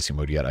haven't done easy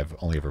mode yet. I've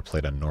only ever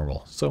played on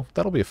normal. So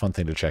that'll be a fun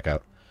thing to check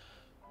out.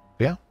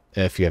 But yeah,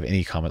 if you have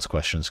any comments,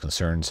 questions,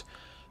 concerns,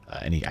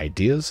 any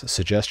ideas,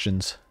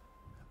 suggestions,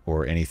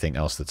 or anything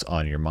else that's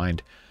on your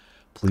mind,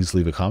 please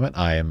leave a comment.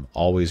 I am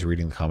always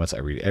reading the comments. I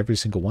read every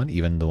single one,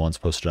 even the ones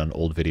posted on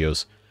old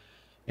videos.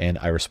 And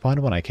I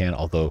respond when I can,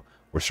 although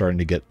we're starting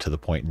to get to the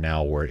point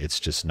now where it's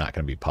just not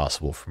going to be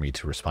possible for me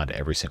to respond to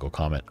every single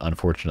comment,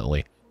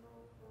 unfortunately.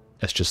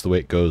 That's just the way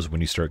it goes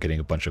when you start getting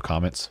a bunch of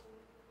comments.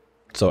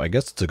 So I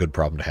guess it's a good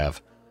problem to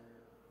have.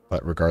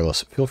 But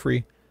regardless, feel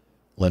free,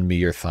 lend me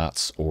your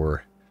thoughts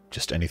or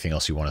just anything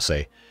else you want to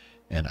say,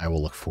 and I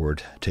will look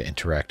forward to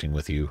interacting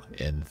with you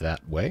in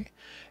that way.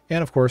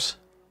 And of course,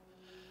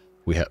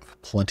 we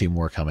have plenty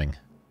more coming.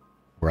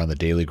 We're on the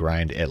daily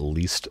grind at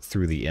least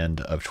through the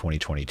end of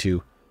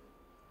 2022.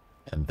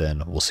 And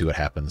then we'll see what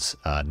happens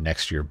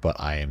next year, but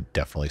I am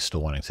definitely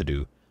still wanting to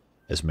do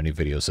as many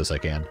videos as I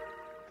can.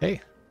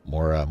 Hey,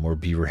 more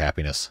beaver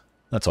happiness.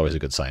 That's always a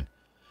good sign.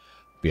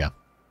 But yeah,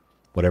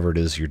 whatever it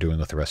is you're doing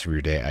with the rest of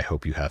your day, I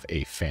hope you have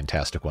a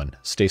fantastic one.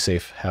 Stay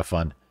safe, have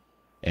fun,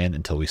 and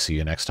until we see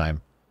you next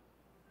time,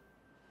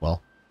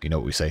 well, you know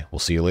what we say. We'll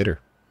see you later.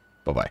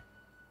 Bye-bye.